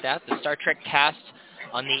talking about that. The Star Trek cast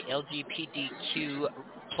on the LGBTQ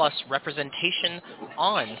plus representation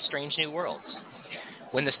on Strange New Worlds.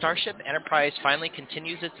 When the Starship Enterprise finally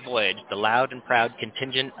continues its voyage, the loud and proud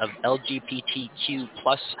contingent of LGBTQ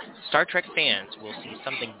plus Star Trek fans will see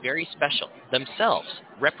something very special, themselves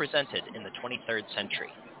represented in the 23rd century.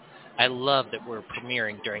 I love that we're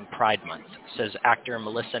premiering during Pride Month, says actor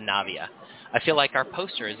Melissa Navia. I feel like our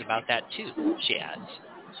poster is about that too, she adds.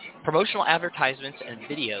 Promotional advertisements and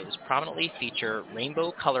videos prominently feature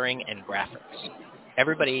rainbow coloring and graphics.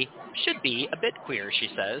 Everybody should be a bit queer, she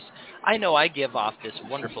says. I know I give off this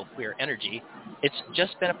wonderful queer energy. It's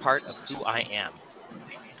just been a part of who I am.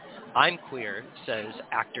 I'm queer, says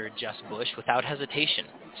actor Jess Bush without hesitation,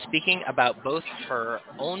 speaking about both her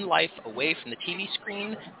own life away from the TV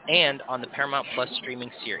screen and on the Paramount Plus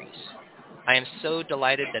streaming series. I am so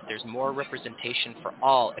delighted that there's more representation for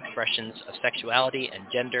all expressions of sexuality and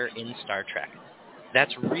gender in Star Trek.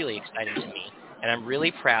 That's really exciting to me, and I'm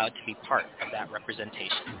really proud to be part of that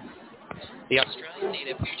representation. The Australian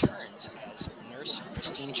native returns as Nurse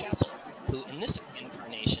Christine Chappell, who in this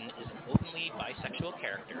incarnation is an openly bisexual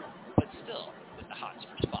character, but still with the hots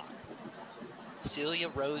for Spock. Celia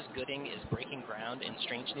Rose Gooding is breaking ground in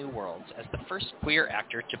Strange New Worlds as the first queer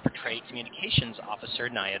actor to portray communications officer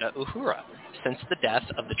Nayada Uhura since the death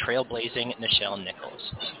of the trailblazing Nichelle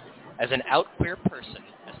Nichols. As an out queer person,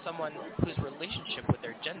 as someone whose relationship with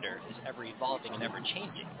their gender is ever evolving and ever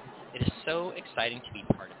changing, it is so exciting to be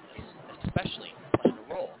part of this, especially playing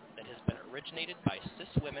a role that has been originated by cis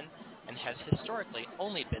women and has historically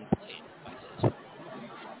only been played by cis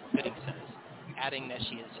women. Gooding says, adding that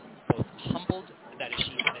she is both humbled,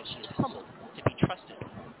 she is humbled to be trusted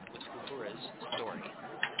with Uhura's story.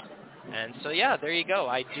 And so, yeah, there you go.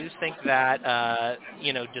 I do think that,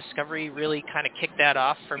 Discovery really kind of kicked that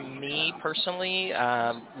off for me personally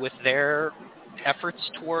with their efforts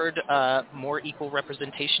toward more equal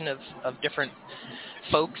representation of different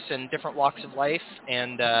folks and different walks of life.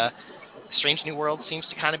 And Strange New World seems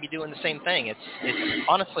to kind of be doing the same thing. It's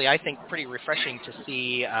honestly, I think, pretty refreshing to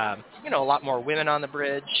see, a lot more women on the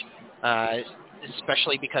bridge,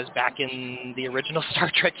 especially because back in the original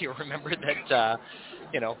Star Trek, you remember that,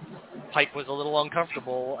 Pike was a little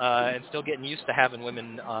uncomfortable and still getting used to having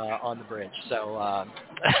women on the bridge. So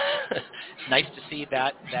it's nice to see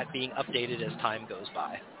that being updated as time goes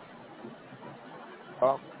by.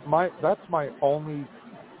 That's my only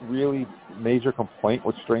really major complaint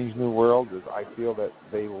with Strange New Worlds is I feel that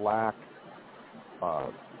they lack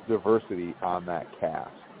diversity on that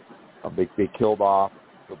cast. They killed off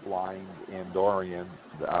the blind Andorian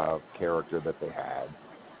character that they had,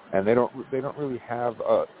 and they don't really have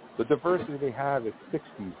the diversity they have is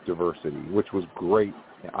 60s diversity, which was great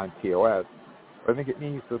on TOS. I think it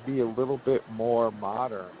needs to be a little bit more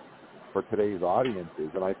modern for today's audiences,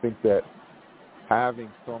 and I think that having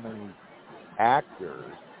so many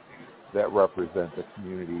actors that represent the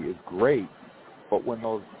community is great, but when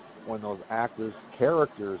those actors'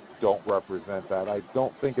 characters don't represent that, I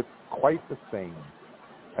don't think it's quite the same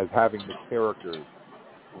as having the characters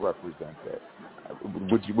represent it.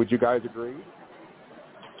 Would you guys agree?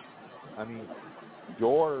 I mean,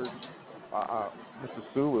 George, Mr.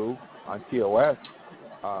 Sulu on TOS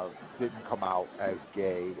didn't come out as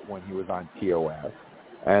gay when he was on TOS,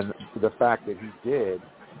 and the fact that he did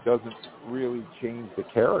doesn't really change the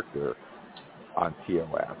character on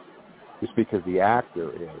TOS, just because the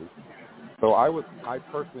actor is. So I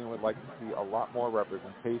personally would like to see a lot more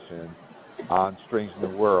representation on Strange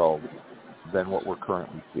New Worlds than what we're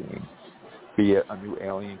currently seeing, be it a new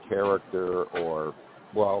alien character or,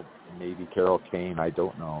 well, maybe Carol Kane. I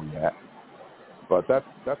don't know yet, but that's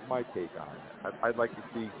my take on it. I'd like to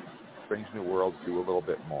see Strange New Worlds do a little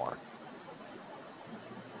bit more.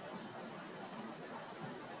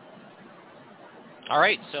 All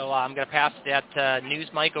right, so I'm going to pass that news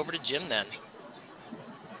mic over to Jim then.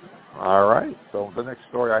 All right, so the next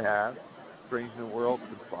story I have, Strange New Worlds,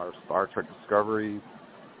 Star Trek Discovery's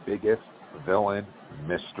biggest villain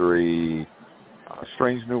mystery.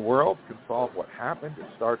 Strange New Worlds can solve what happened to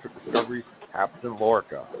Star Trek Discovery's Captain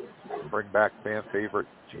Lorca and bring back fan favorite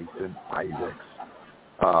Jason Isaacs.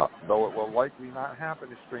 Though it will likely not happen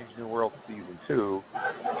in Strange New Worlds Season 2,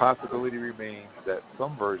 the possibility remains that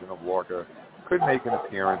some version of Lorca could make an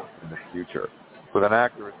appearance in the future. With an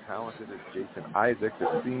actor as talented as Jason Isaacs,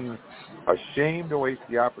 it seems a shame to waste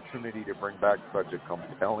the opportunity to bring back such a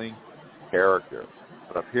compelling character.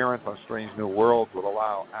 An appearance on Strange New Worlds would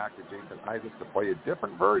allow actor Jason Isaacs to play a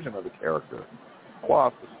different version of the character.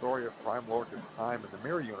 Plus, the story of Prime Lorca's time in the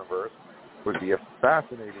Mirror Universe would be a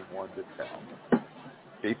fascinating one to tell.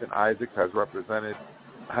 Jason Isaacs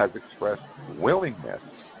has expressed willingness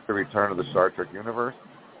to return to the Star Trek universe,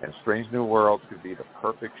 and Strange New Worlds could be the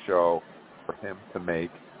perfect show for him to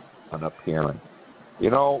make an appearance. You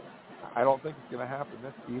know, I don't think it's going to happen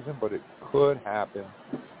this season, but it could happen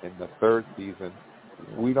in the third season.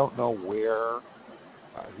 We don't know where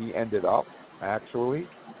he ended up, actually,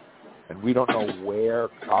 and we don't know where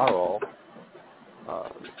Carl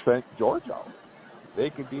sent Giorgio. They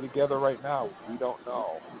could be together right now. We don't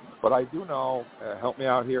know. But I do know, help me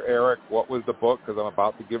out here, Eric, what was the book? Because I'm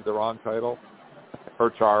about to give the wrong title. For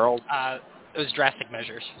Charles. It was Drastic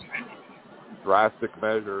Measures. Drastic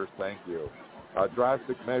Measures, thank you.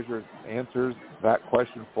 Drastic Measures answers that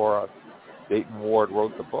question for us. Dayton Ward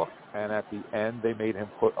wrote the book, and at the end they made him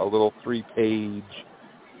put a little 3-page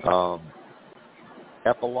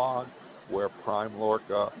epilogue where Prime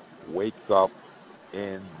Lorca wakes up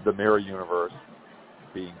in the Mirror Universe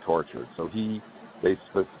being tortured. So they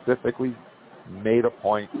specifically made a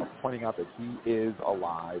point of pointing out that he is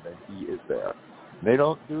alive and he is there. They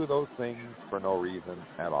don't do those things for no reason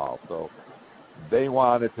at all. So they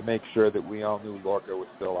wanted to make sure that we all knew Lorca was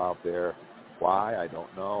still out there. Why? I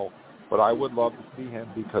don't know. But I would love to see him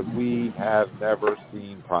because we have never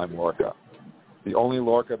seen Prime Lorca. The only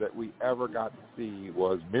Lorca that we ever got to see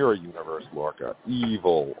was Mirror Universe Lorca,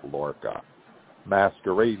 evil Lorca,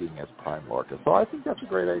 masquerading as Prime Lorca. So I think that's a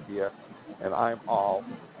great idea, and I'm all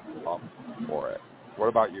up for it. What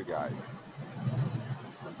about you guys?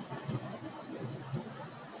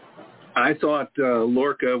 I thought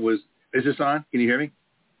Lorca was... Is this on? Can you hear me?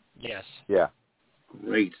 Yes. Yeah.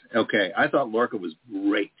 Great. Okay. I thought Lorca was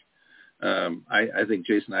great. I think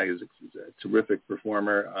Jason Isaacs is a terrific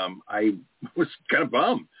performer. I was kind of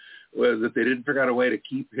bummed that they didn't figure out a way to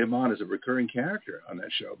keep him on as a recurring character on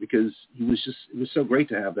that show because it was so great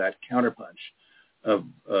to have that counterpunch of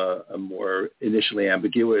a more initially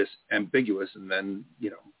ambiguous and then,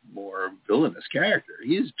 more villainous character.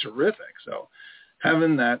 He's terrific. So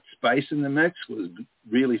having that spice in the mix was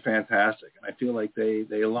really fantastic. And I feel like they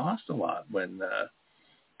lost a lot when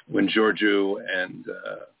Giorgio and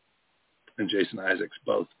Jason Isaacs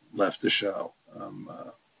both left the show.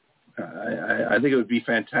 I think it would be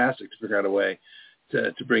fantastic to figure out a way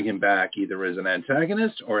to bring him back either as an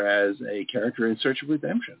antagonist or as a character in search of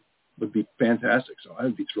redemption. Would be fantastic. So I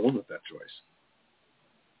would be thrilled with that choice.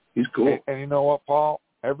 He's cool. And you know what, Paul?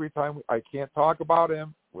 Every time I can't talk about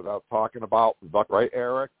him without talking about the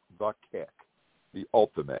kick, the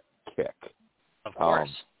ultimate kick. Of course.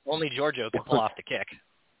 Only Giorgio can pull off the kick.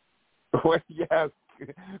 Yes,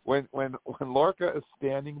 when Lorca is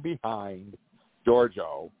standing behind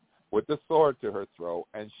Giorgio with the sword to her throat,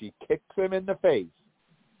 and she kicks him in the face,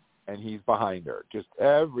 and he's behind her. Just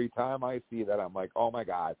every time I see that, I'm like, oh my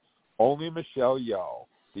God, only Michelle Yeoh,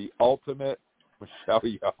 the ultimate Michelle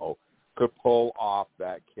Yeoh, could pull off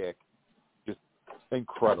that kick. Just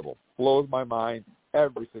incredible. Blows my mind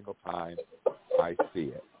every single time I see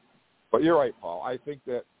it. But you're right, Paul. I think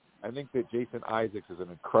that Jason Isaacs is an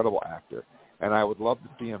incredible actor, and I would love to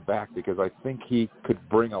see him back because I think he could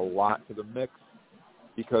bring a lot to the mix.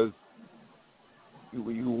 Because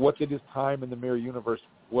what did his time in the Mirror Universe?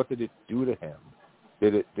 What did it do to him?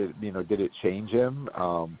 Did it change him?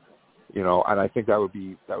 And I think that would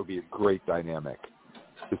be a great dynamic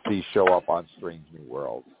to see show up on Strange New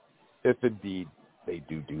Worlds, if indeed they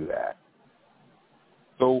do that.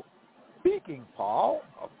 So, speaking, Paul,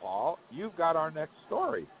 you've got our next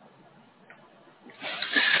story.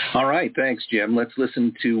 All right, thanks, Jim. Let's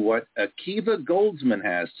listen to what Akiva Goldsman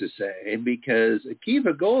has to say, because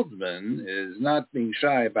Akiva Goldsman is not being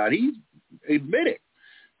shy about. He's admitting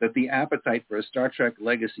that the appetite for a Star Trek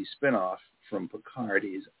Legacy spinoff from Picard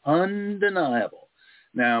is undeniable.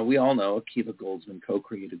 Now, we all know Akiva Goldsman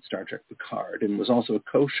co-created Star Trek Picard and was also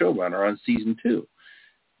a co-showrunner on Season 2.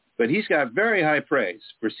 But he's got very high praise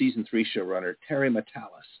for Season 3 showrunner Terry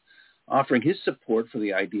Matalas, offering his support for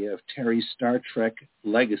the idea of Terry's Star Trek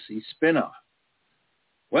Legacy spinoff.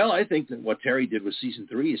 Well, I think that what Terry did with Season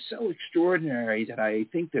 3 is so extraordinary that I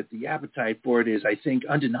think that the appetite for it is,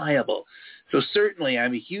 undeniable. So certainly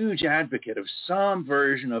I'm a huge advocate of some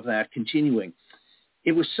version of that continuing.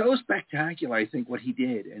 It was so spectacular, I think, what he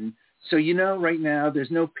did. And so, right now there's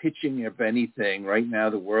no pitching of anything. Right now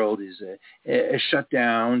the world is shut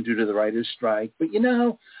down due to the writer's strike. But,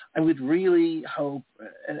 I would really hope,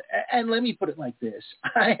 and let me put it like this.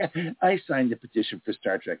 I signed the petition for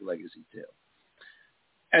Star Trek Legacy too.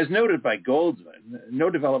 As noted by Goldsman, no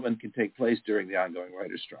development can take place during the ongoing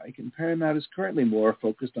writer's strike, and Paramount is currently more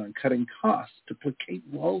focused on cutting costs to placate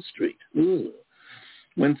Wall Street. Ugh.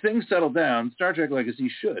 When things settle down, Star Trek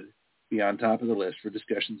Legacy should be on top of the list for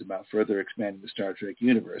discussions about further expanding the Star Trek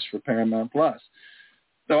universe for Paramount+.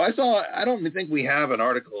 So I don't think we have an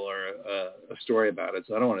article or a story about it,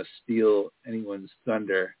 so I don't want to steal anyone's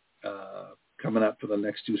thunder coming up for the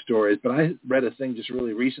next two stories. But I read a thing just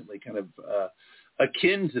really recently kind of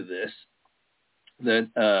akin to this, that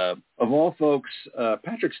of all folks,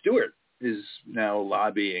 Patrick Stewart is now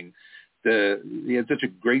lobbying. He had such a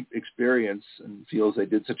great experience and feels they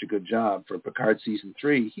did such a good job for Picard Season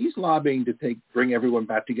 3. He's lobbying to bring everyone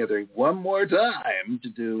back together one more time to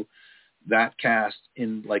do that cast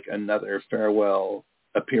in another farewell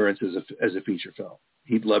appearance as a feature film.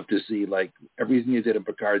 He'd love to see everything he did in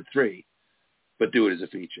Picard 3, but do it as a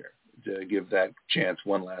feature to give that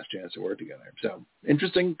one last chance to work together. So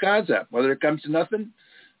interesting concept. Whether it comes to nothing,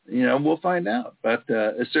 we'll find out. But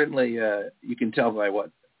certainly you can tell by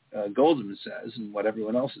what Goldsman says and what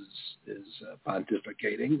everyone else is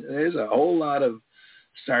pontificating. There's a whole lot of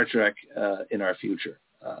Star Trek in our future,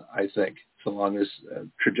 I think, so long as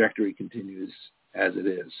trajectory continues as it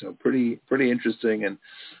is. So pretty interesting, and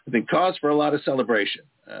I think cause for a lot of celebration.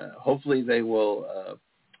 Hopefully they will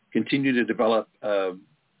continue to develop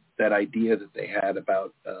that idea that they had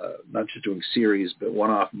about not just doing series but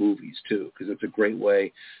one-off movies too, because it's a great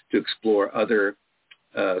way to explore other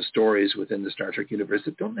stories within the Star Trek universe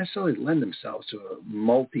that don't necessarily lend themselves to a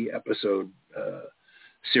multi-episode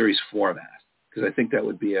series format, because I think that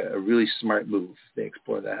would be a really smart move if they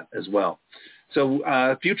explore that as well. So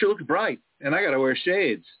future looks bright, and I got to wear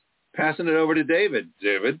shades. Passing it over to David.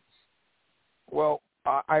 David? Well,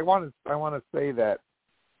 I want to say that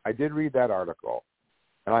I did read that article,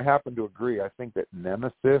 and I happen to agree. I think that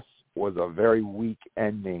Nemesis was a very weak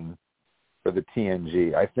ending for the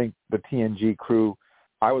TNG. I think the TNG crew,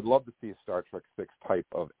 I would love to see a Star Trek 6 type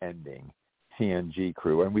of ending, TNG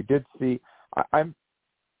crew. And we did see, I'm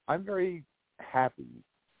very happy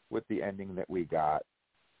with the ending that we got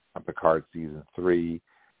on Picard Season 3,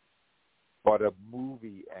 but a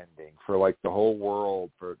movie ending for the whole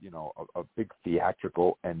world, for, a big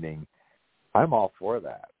theatrical ending, I'm all for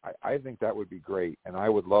that. I think that would be great, and I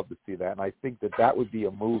would love to see that. And I think that would be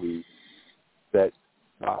a movie that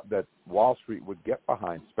Wall Street would get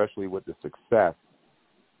behind, especially with the success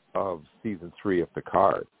of Season 3 of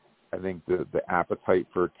Picard. I think the appetite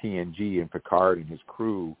for TNG and Picard and his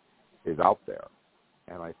crew is out there,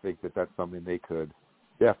 and I think that that's something they could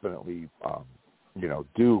definitely,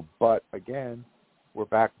 do. But again, we're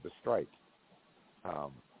back to the strike.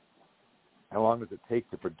 How long does it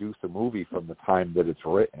take to produce a movie from the time that it's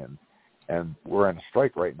written? And we're on a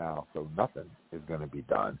strike right now, so nothing is going to be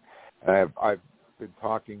done. I've been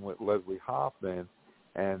talking with Leslie Hoffman,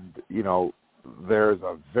 and, you know, there's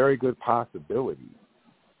a very good possibility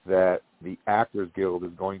that the Actors Guild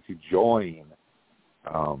is going to join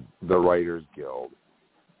the Writers Guild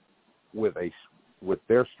with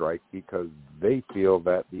their strike, because they feel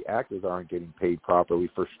that the actors aren't getting paid properly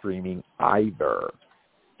for streaming either.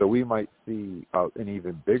 So we might see an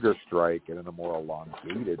even bigger strike and a more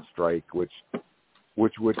elongated strike, which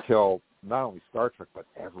would kill not only Star Trek but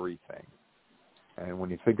everything. And when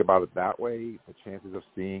you think about it that way, the chances of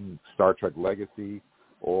seeing Star Trek Legacy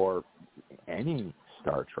or any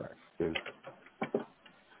Star Trek is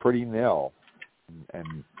pretty nil,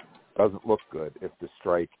 and doesn't look good if the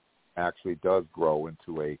strike actually does grow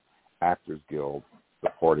into a Actors Guild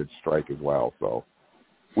supported strike as well. So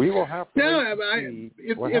we will have to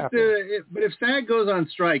see what happens. But if SAG goes on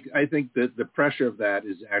strike, I think that the pressure of that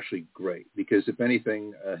is actually great, because if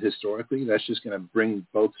anything, historically, that's just going to bring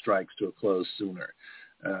both strikes to a close sooner.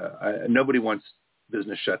 Nobody wants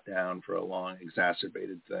business shut down for a long,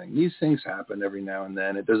 exacerbated thing. These things happen every now and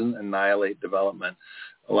then. It doesn't annihilate development.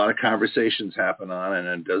 A lot of conversations happen on it,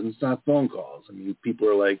 and it doesn't stop phone calls. I mean, people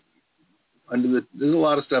are like, there's a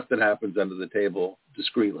lot of stuff that happens under the table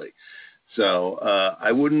discreetly. So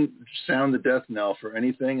I wouldn't sound the death knell for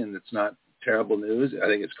anything, and it's not terrible news. I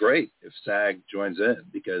think it's great if SAG joins in,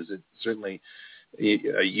 because it's certainly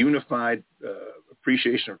a unified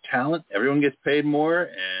appreciation of talent. Everyone gets paid more,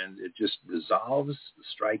 and it just resolves the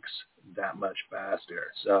strikes that much faster.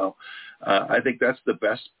 So I think that's the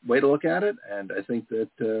best way to look at it, and I think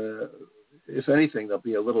that if anything, there'll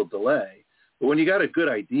be a little delay. But when you got a good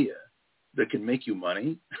idea that can make you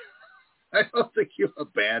money, I don't think you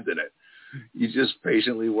abandon it. You just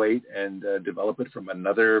patiently wait and develop it from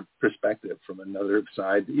another perspective, from another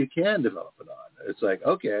side that you can develop it on. It's like,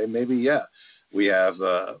 okay, maybe, we have,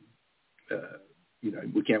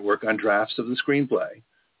 we can't work on drafts of the screenplay,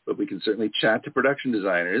 but we can certainly chat to production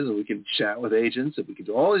designers, and we can chat with agents, and we can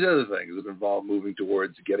do all these other things that involve moving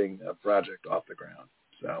towards getting a project off the ground.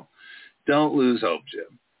 So don't lose hope,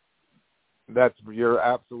 Jim. You're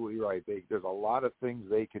absolutely right. There's a lot of things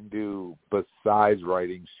they can do besides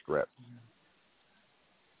writing scripts.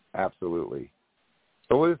 Absolutely.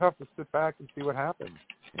 So we'll just have to sit back and see what happens.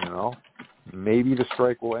 You know, maybe the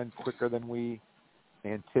strike will end quicker than we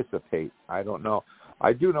anticipate. I don't know.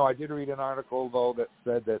 I do know. I did read an article though that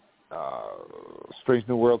said that Strange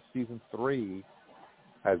New World season 3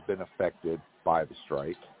 has been affected by the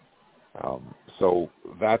strike. So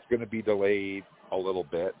that's going to be delayed a little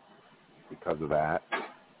bit because of that,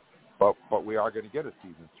 but we are going to get a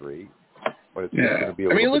season 3. But it's going to be.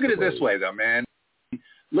 Look at it this way, though, man.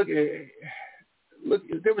 Look.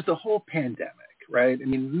 There was the whole pandemic, right? I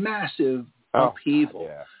mean, massive upheaval.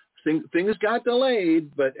 Yeah. Things got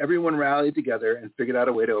delayed, but everyone rallied together and figured out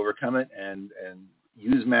a way to overcome it and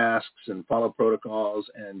use masks and follow protocols,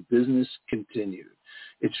 and business continued.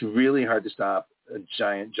 It's really hard to stop a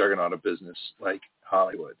giant juggernaut of business like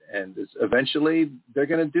Hollywood, and eventually they're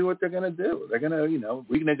going to do what they're going to do. They're going to,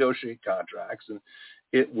 renegotiate contracts, and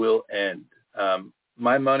it will end.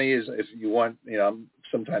 My money is, if you want, I'm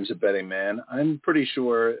sometimes a betting man. I'm pretty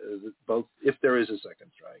sure that both, if there is a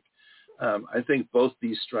second strike, I think both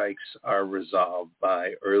these strikes are resolved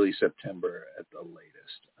by early September at the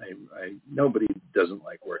latest. Nobody doesn't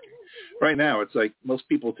like working. Right now, it's like most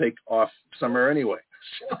people take off summer anyway,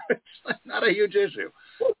 so it's not a huge issue.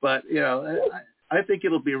 But I think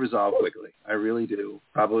it'll be resolved quickly. I really do.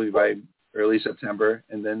 Probably by early September,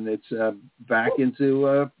 and then it's back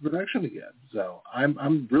into production again. So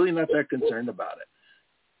I'm really not that concerned about it.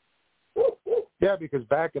 Yeah, because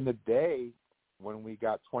back in the day when we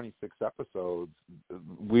got 26 episodes,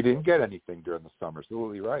 we didn't get anything during the summer.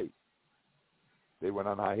 Absolutely right. They went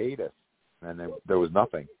on hiatus, and there was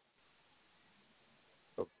nothing.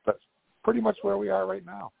 So that's pretty much where we are right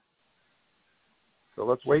now. So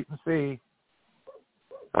let's wait and see.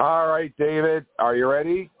 All right, David, are you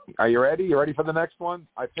ready? You ready for the next one?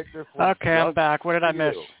 I picked this one. Okay, I'm back. What did I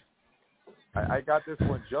miss? I got this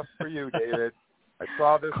one just for you, David. I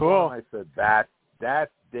saw this cool. one, and I said,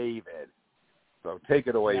 that's David. So take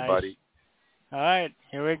it away, nice. Buddy. All right,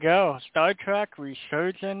 here we go. Star Trek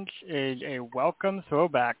Resurgence is a welcome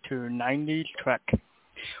throwback to 90s Trek.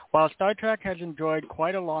 While Star Trek has enjoyed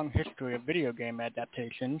quite a long history of video game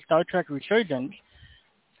adaptations, Star Trek Resurgence,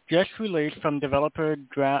 just released from developer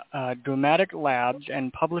Dramatic Labs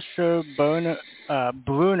and publisher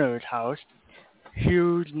Brunner's House,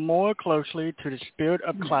 hews more closely to the spirit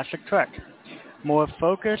of classic Trek, more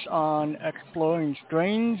focused on exploring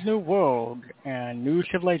strange new worlds and new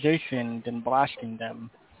civilizations than blasting them.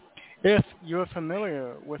 If you're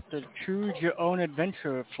familiar with the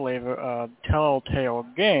choose-your-own-adventure flavor of Telltale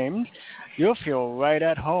games, you'll feel right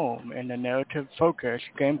at home in the narrative-focused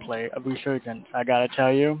gameplay of Resurgence. I gotta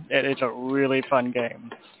tell you, it is a really fun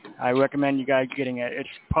game. I recommend you guys getting it. It's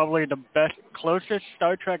probably the best, closest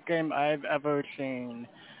Star Trek game I've ever seen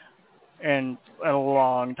in a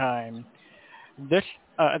long time. The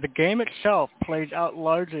game itself plays out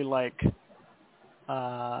largely like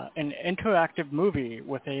an interactive movie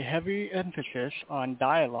with a heavy emphasis on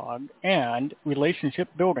dialogue and relationship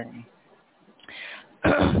building.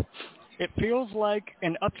 It feels like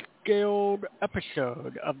an upscaled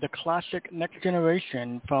episode of the classic Next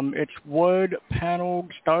Generation, from its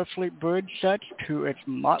wood-paneled Starfleet bridge sets to its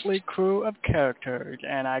motley crew of characters.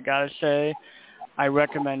 And I gotta say, I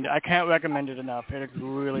can't recommend it enough. It is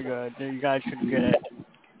really good. You guys should get it.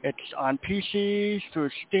 It's on PCs,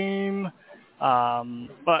 through Steam.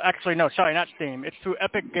 But actually, no, sorry, not Steam. It's through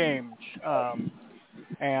Epic Games.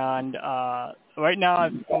 And right now, I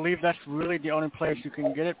believe that's really the only place you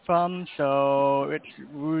can get it from. So it's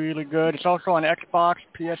really good. It's also on Xbox,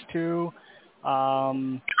 PS2,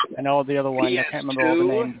 and all the other ones. PS2? I can't remember all the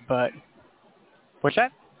names, but what's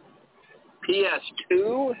that?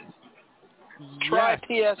 PS2? Try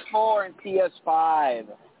PS4 and PS5.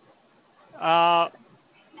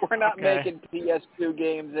 We're not making PS2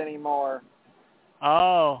 games anymore.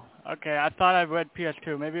 Oh, okay. I thought I read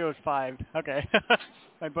PS2. Maybe it was 5. Okay.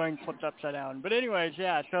 My brain flipped upside down. But anyways,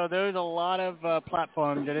 yeah, so there's a lot of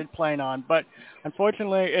platforms that it's playing on. But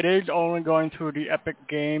unfortunately, it is only going through the Epic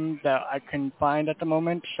game that I can find at the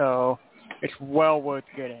moment. So it's well worth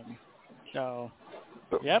getting. So,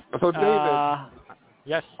 yep. So, David,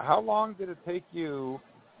 yes. How long did it take you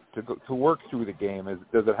to work through the game?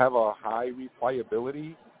 Does it have a high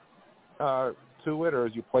replayability to it, or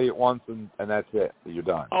as you play it once and that's it, you're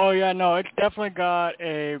done? Oh yeah, no, it's definitely got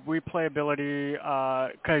a replayability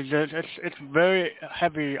because it's very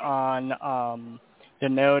heavy on the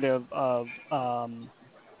narrative of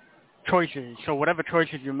choices. So whatever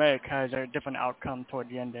choices you make has a different outcome toward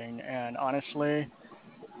the ending. And honestly,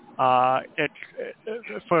 for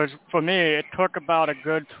me, it took about a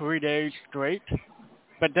good 3 days straight.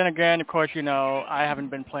 But then again, of course, you know, I haven't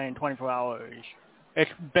been playing 24 hours. It's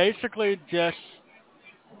basically just,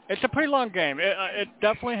 it's a pretty long game. It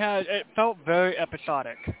definitely has, it felt very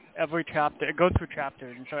episodic. Every chapter, it goes through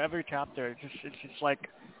chapters, and so every chapter, it's just like,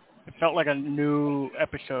 it felt like a new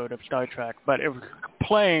episode of Star Trek, but it was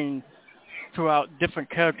playing throughout different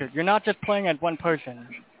characters. You're not just playing as one person,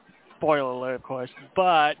 spoiler alert, of course,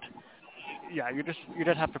 but yeah, you just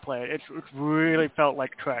have to play it. It really felt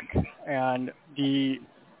like Trek, and the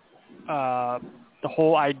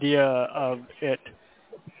whole idea of it,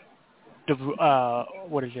 the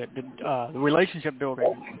relationship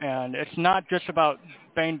building, and it's not just about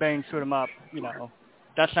bang bang shoot 'em up. You know,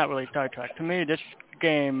 that's not really Star Trek. To me, this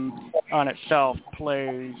game on itself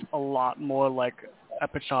plays a lot more like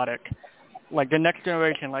episodic, like the Next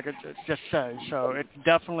Generation, like it just says. So it's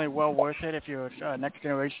definitely well worth it if you're a Next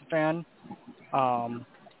Generation fan.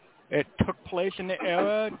 It took place in the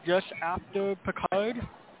era just after Picard,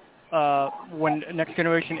 when Next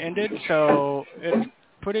Generation ended, so it's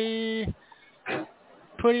pretty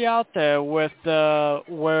out there with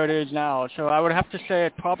where it is now. So I would have to say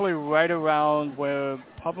it's probably right around where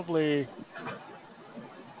probably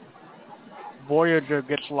Voyager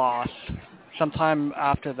gets lost, sometime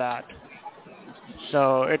after that.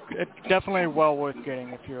 So it's definitely well worth getting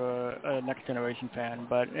if you're a Next Generation fan.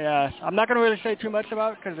 But yeah, I'm not going to really say too much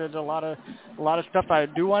about it because there's a lot of stuff I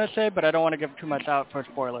do want to say, but I don't want to give too much out for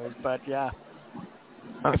spoilers. But yeah,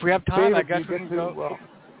 if we have time, David, I guess we can go.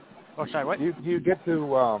 Oh, sorry, what? You get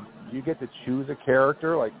to choose a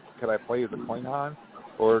character. Like, can I play as a Klingon,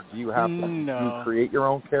 or do you have to do you create your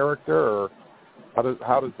own character, or how does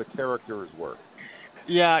the characters work?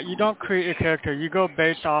 Yeah, you don't create your character. You go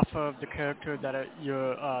based off of the character that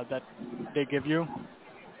they give you.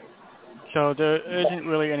 So there isn't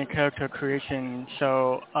really any character creation.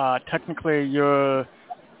 So technically,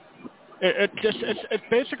 it's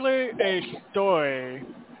basically a story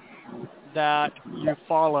that you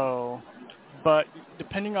follow, but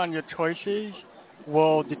depending on your choices,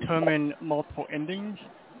 will determine multiple endings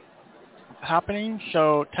happening.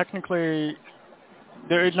 So technically,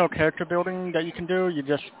 there is no character building that you can do. You're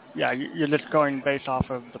just going based off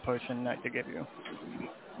of the person that they give you.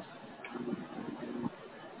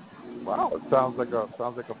 Wow, it sounds like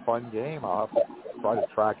a fun game. I'll have to try to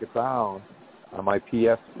track it down on my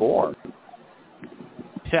PS4.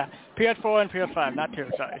 Yeah, PS4 and PS5, not 2,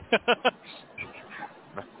 sorry.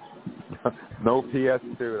 No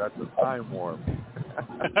PS2, that's a time warp.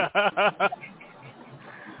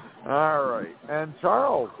 All right. And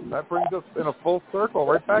Charles, that brings us in a full circle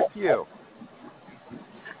right back to you.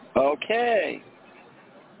 Okay.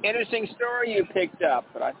 Interesting story you picked up,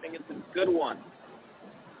 but I think it's a good one.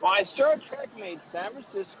 Why Star Trek made San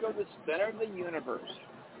Francisco the center of the universe.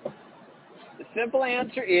 The simple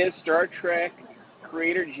answer is Star Trek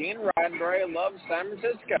creator Gene Roddenberry loved San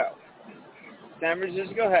Francisco. San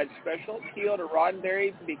Francisco had special appeal to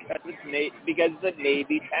Roddenberry because it's a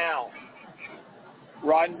Navy town.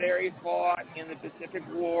 Roddenberry fought in the Pacific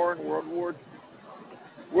War and World War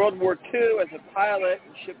II as a pilot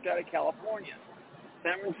and shipped out of California.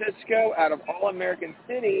 San Francisco, out of all American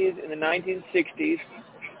cities in the 1960s,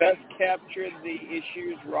 best captured the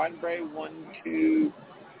issues Roddenberry wanted to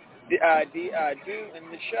do in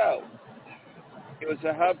the show. It was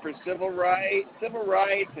a hub for civil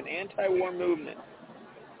rights and anti-war movement.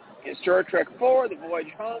 In Star Trek IV, the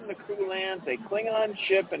voyage home, the crew lands a Klingon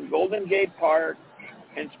ship in Golden Gate Park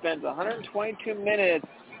and spends 122 minutes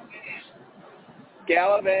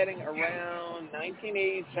gallivanting around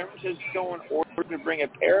 1980 San Francisco in order to bring a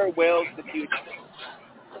pair of whales to the future.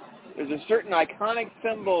 There's a certain iconic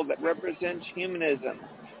symbol that represents humanism,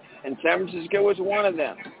 and San Francisco is one of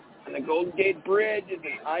them. And the Golden Gate Bridge is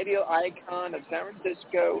an ideal icon of San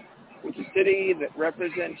Francisco, which is a city that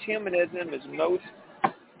represents humanism in its most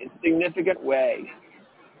insignificant way.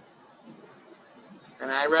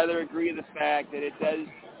 And I rather agree with the fact that it does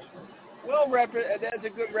a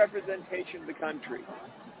good representation of the country.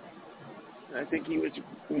 And I think he was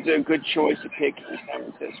a good choice to pick in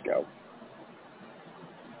San Francisco.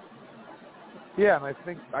 Yeah, and I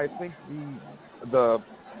think the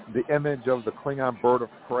image of the Klingon bird of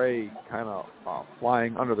prey kind of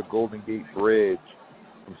flying under the Golden Gate Bridge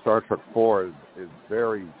from Star Trek IV is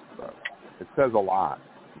very. It says a lot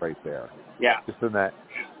right there. Yeah. Just with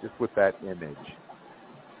that image.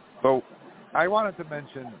 So, I wanted to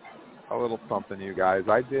mention a little something, you guys.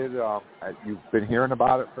 I did. You've been hearing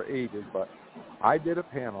about it for ages, but I did a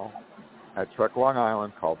panel at Trek Long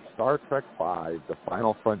Island called Star Trek V: The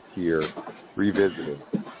Final Frontier Revisited.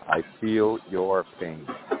 I Feel Your Pain.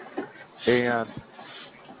 And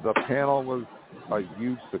the panel was a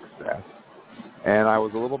huge success. And I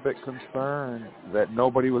was a little bit concerned that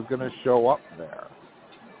nobody was going to show up there.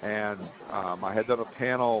 And I had done a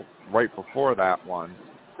panel right before that one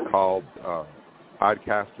called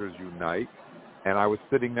Podcasters Unite. And I was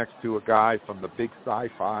sitting next to a guy from the Big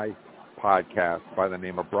Sci-Fi podcast by the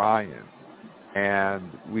name of Brian.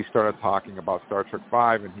 And we started talking about Star Trek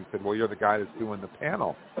V, and he said, well, you're the guy that's doing the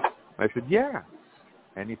panel. And I said, yeah.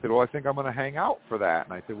 And he said, well, I think I'm going to hang out for that.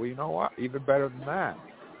 And I said, well, you know what? Even better than that.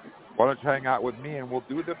 Why don't you hang out with me, and we'll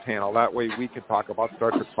do the panel. That way we can talk about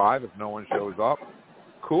Star Trek V if no one shows up.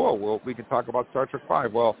 Cool. Well, we can talk about Star Trek V.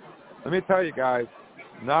 Well, let me tell you guys,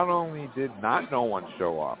 not only did not no one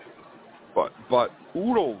show up, but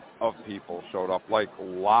oodles of people showed up, like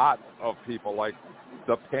lots of people. Like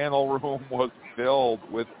the panel room was filled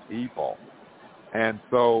with people. And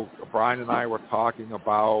so Brian and I were talking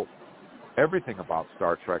about everything about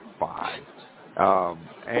Star Trek V.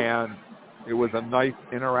 And it was a nice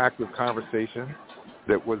interactive conversation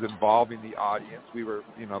that was involving the audience. We were,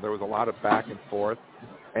 there was a lot of back and forth.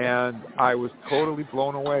 And I was totally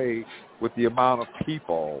blown away with the amount of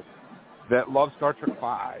people that love Star Trek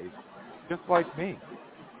V, just like me.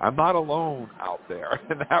 I'm not alone out there.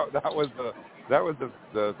 And that was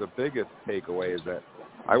the biggest takeaway, is that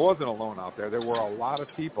I wasn't alone out there. There were a lot of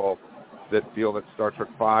people that feel that Star Trek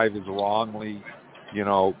V is wrongly,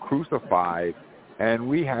 crucified. And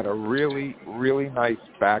we had a really, really nice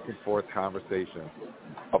back and forth conversation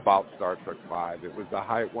about Star Trek V. It was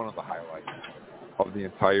one of the highlights of the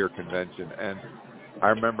entire convention. And I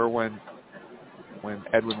remember when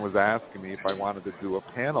Edwin was asking me if I wanted to do a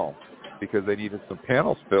panel because they needed some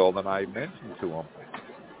panels filled, and I mentioned to him,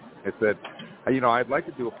 I said, I'd like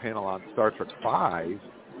to do a panel on Star Trek V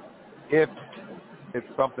if it's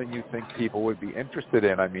something you think people would be interested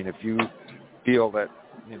in. I mean, if you feel that,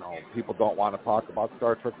 people don't want to talk about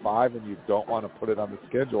Star Trek V and you don't want to put it on the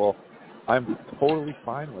schedule, I'm totally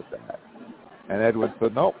fine with that. And Edwin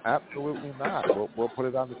said, no, absolutely not. We'll put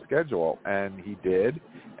it on the schedule. And he did,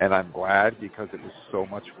 and I'm glad, because it was so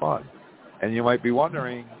much fun. And you might be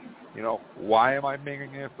wondering, why am I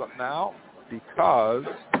bringing this up now? Because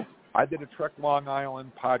I did a Trek Long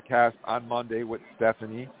Island podcast on Monday with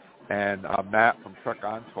Stephanie and Matt from Trek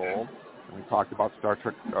Untold, and we talked about Star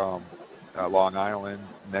Trek Long Island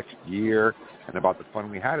next year and about the fun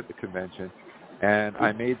we had at the convention. And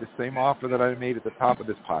I made the same offer that I made at the top of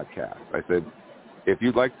this podcast. I said, if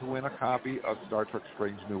you'd like to win a copy of Star Trek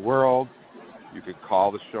Strange New World, you can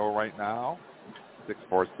call the show right now,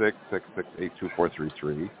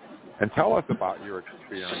 646-668-2433. and tell us about your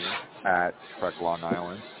experience at Trek Long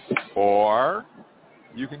Island. Or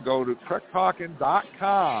you can go to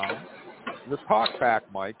trektalkin.com, the talkback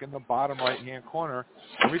mic in the bottom right-hand corner,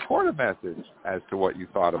 and record a message as to what you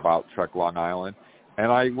thought about Trek Long Island,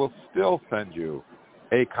 and I will still send you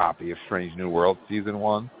a copy of Strange New World Season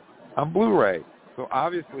 1 on Blu-ray. So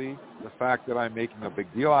obviously, the fact that I'm making a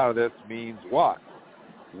big deal out of this means what?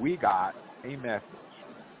 We got a message.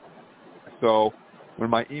 So when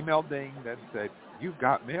my email dinged and said, "You've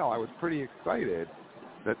got mail," I was pretty excited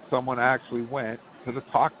that someone actually went to the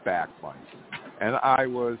talkback mic. And I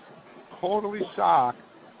was totally shocked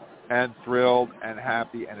and thrilled and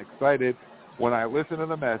happy and excited when I listened to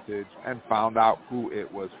the message and found out who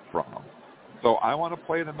it was from. So I want to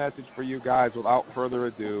play the message for you guys without further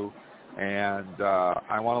ado, and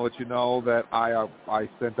I want to let you know that I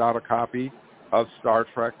sent out a copy of Star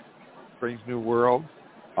Trek Strange New Worlds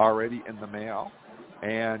already in the mail,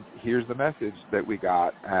 and here's the message that we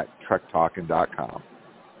got at trektalkin.com.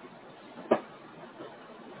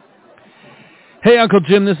 Hey, Uncle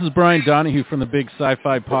Jim, this is Brian Donahue from the Big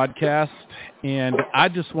Sci-Fi Podcast, and I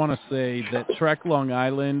just want to say that Trek Long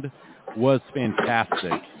Island was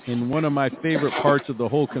fantastic, and one of my favorite parts of the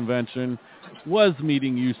whole convention was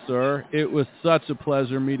meeting you, sir. It was such a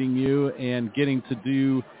pleasure meeting you and getting to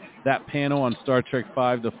do that panel on Star Trek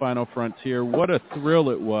V, The Final Frontier. What a thrill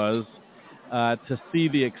it was to see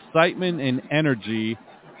the excitement and energy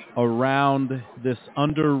around this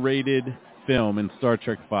underrated film in Star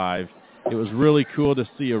Trek V. It was really cool to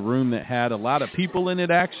see a room that had a lot of people in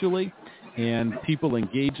it, actually, and people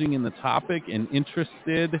engaging in the topic and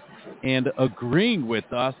interested and agreeing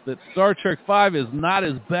with us that Star Trek V is not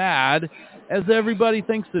as bad as everybody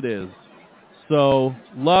thinks it is. So,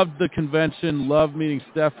 loved the convention, loved meeting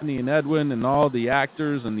Stephanie and Edwin and all the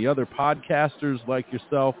actors and the other podcasters like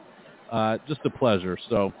yourself. Just a pleasure.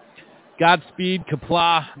 So, Godspeed,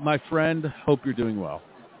 Kapla, my friend. Hope you're doing well.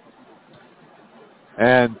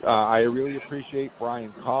 And I really appreciate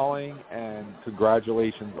Brian calling, and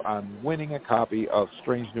congratulations on winning a copy of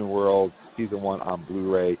Strange New World Season 1 on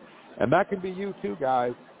Blu-ray. And that can be you too,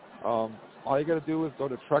 guys. All you got to do is go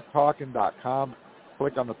to trektalkin.com,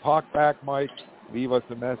 click on the talkback mic, leave us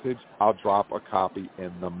a message. I'll drop a copy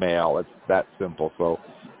in the mail. It's that simple. So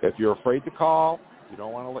if you're afraid to call, you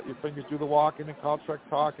don't want to let your fingers do the walking and call Trek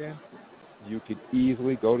Talkin', you can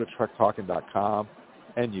easily go to trektalkin.com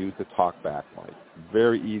and use the talkback mic.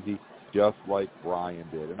 Very easy, just like Brian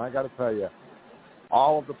did. And I got to tell you,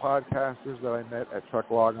 all of the podcasters that I met at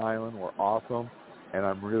Trek Long Island were awesome, and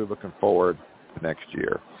I'm really looking forward to next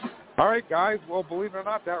year. All right, guys. Well, believe it or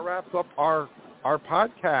not, that wraps up our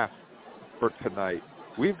podcast for tonight.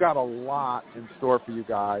 We've got a lot in store for you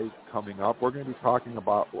guys coming up. We're going to be talking to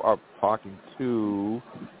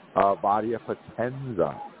Vadia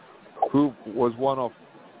Potenza, who was one of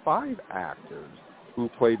 5 actors who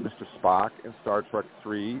played Mr. Spock in Star Trek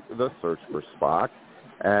III, The Search for Spock,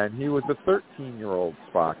 and he was the 13-year-old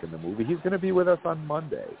Spock in the movie. He's going to be with us on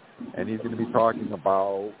Monday, and he's going to be talking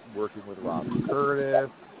about working with Robin Curtis,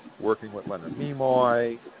 working with Leonard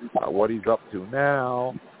Nimoy, what he's up to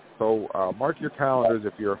now. So mark your calendars.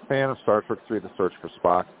 If you're a fan of Star Trek III, The Search for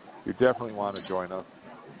Spock, you definitely want to join us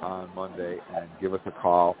on Monday and give us a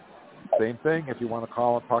call. Same thing, if you want to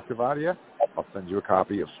call and talk to Vadia, I'll send you a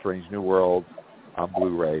copy of Strange New Worlds on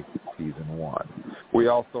Blu-ray Season 1. We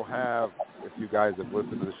also have, if you guys have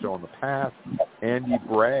listened to the show in the past, Andy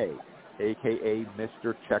Bray, a.k.a.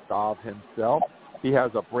 Mr. Chekhov himself. He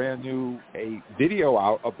has a brand new video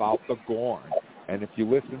out about the Gorn. And if you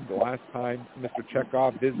listened the last time Mr.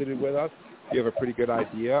 Chekhov visited with us, you have a pretty good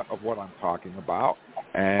idea of what I'm talking about.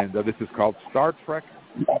 And this is called Star Trek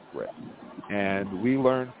Secret. And we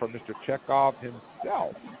learned from Mr. Chekhov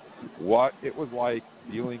himself what it was like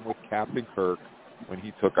dealing with Captain Kirk when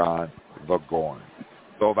he took on the Gorn.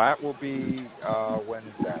 So that will be when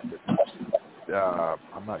is that?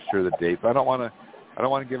 I'm not sure the dates. I don't want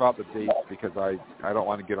to give out the dates because I don't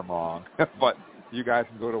want to get them wrong. But you guys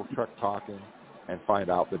can go to Trek Talkin' and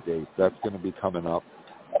find out the dates. That's going to be coming up.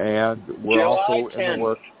 And we're also in the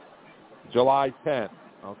works. July 10th.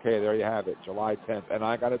 Okay, there you have it, July 10th. And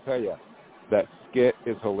I got to tell you, that skit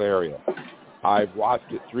is hilarious. I've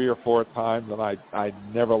watched it 3 or 4 times, and I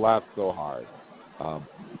never laughed so hard.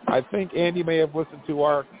 I think Andy may have listened to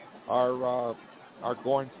our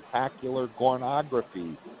Gorn-tacular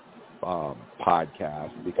Gornography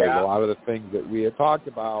podcast, because a lot of the things that we had talked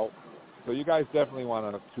about. So you guys definitely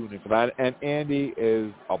want to tune in for that. And Andy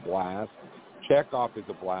is a blast. Chekhov is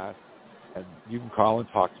a blast. And you can call and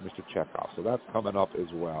talk to Mr. Chekhov. So that's coming up as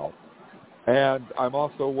well. And I'm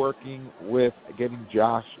also working with getting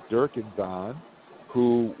Josh Durkins on,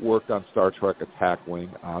 who worked on Star Trek Attack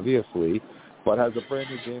Wing, obviously, but has a brand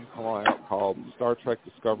new game coming out called Star Trek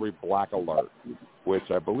Discovery Black Alert, which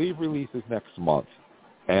I believe releases next month.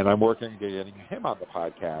 And I'm working on getting him on the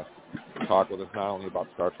podcast to talk with us not only about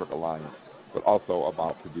Star Trek Alliance, but also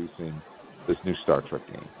about producing this new Star Trek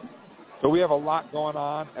game. So we have a lot going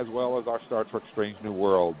on, as well as our Star Trek Strange New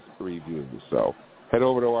Worlds reviews. So head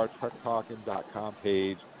over to our trektalkin.com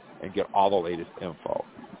page and get all the latest info.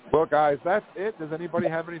 Well, guys, that's it. Does anybody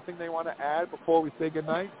have anything they want to add before we say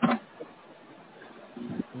goodnight?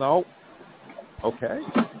 No? Okay.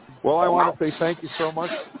 Well, I want to say thank you so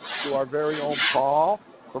much to our very own Paul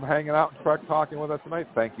for hanging out and Trek Talking with us tonight.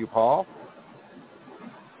 Thank you, Paul.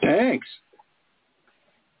 Thanks.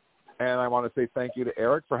 And I want to say thank you to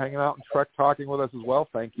Eric for hanging out and Trek Talking with us as well.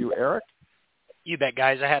 Thank you, Eric. You bet,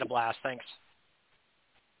 guys. I had a blast. Thanks.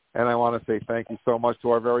 And I want to say thank you so much to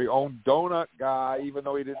our very own donut guy, even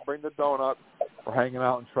though he didn't bring the donut, for hanging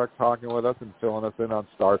out and Trek Talking with us and filling us in on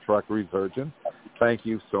Star Trek Resurgence. Thank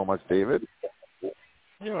you so much, David.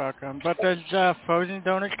 You're welcome. But does frozen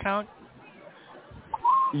donuts count?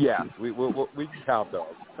 Yes, we can count those.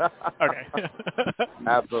 Okay.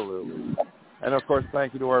 Absolutely. And, of course,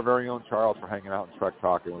 thank you to our very own Charles for hanging out and Trek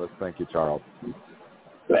Talking with us. Thank you, Charles.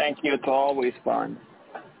 Thank you. It's always fun.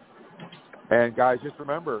 And, guys, just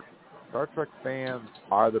remember, Star Trek fans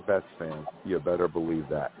are the best fans. You better believe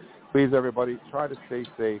that. Please, everybody, try to stay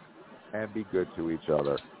safe and be good to each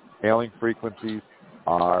other. Hailing frequencies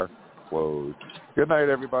are closed. Good night,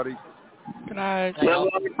 everybody. Good night. Live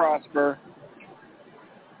long and prosper.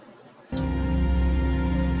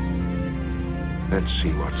 Let's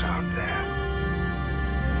see what's out there.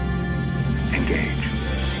 Engage.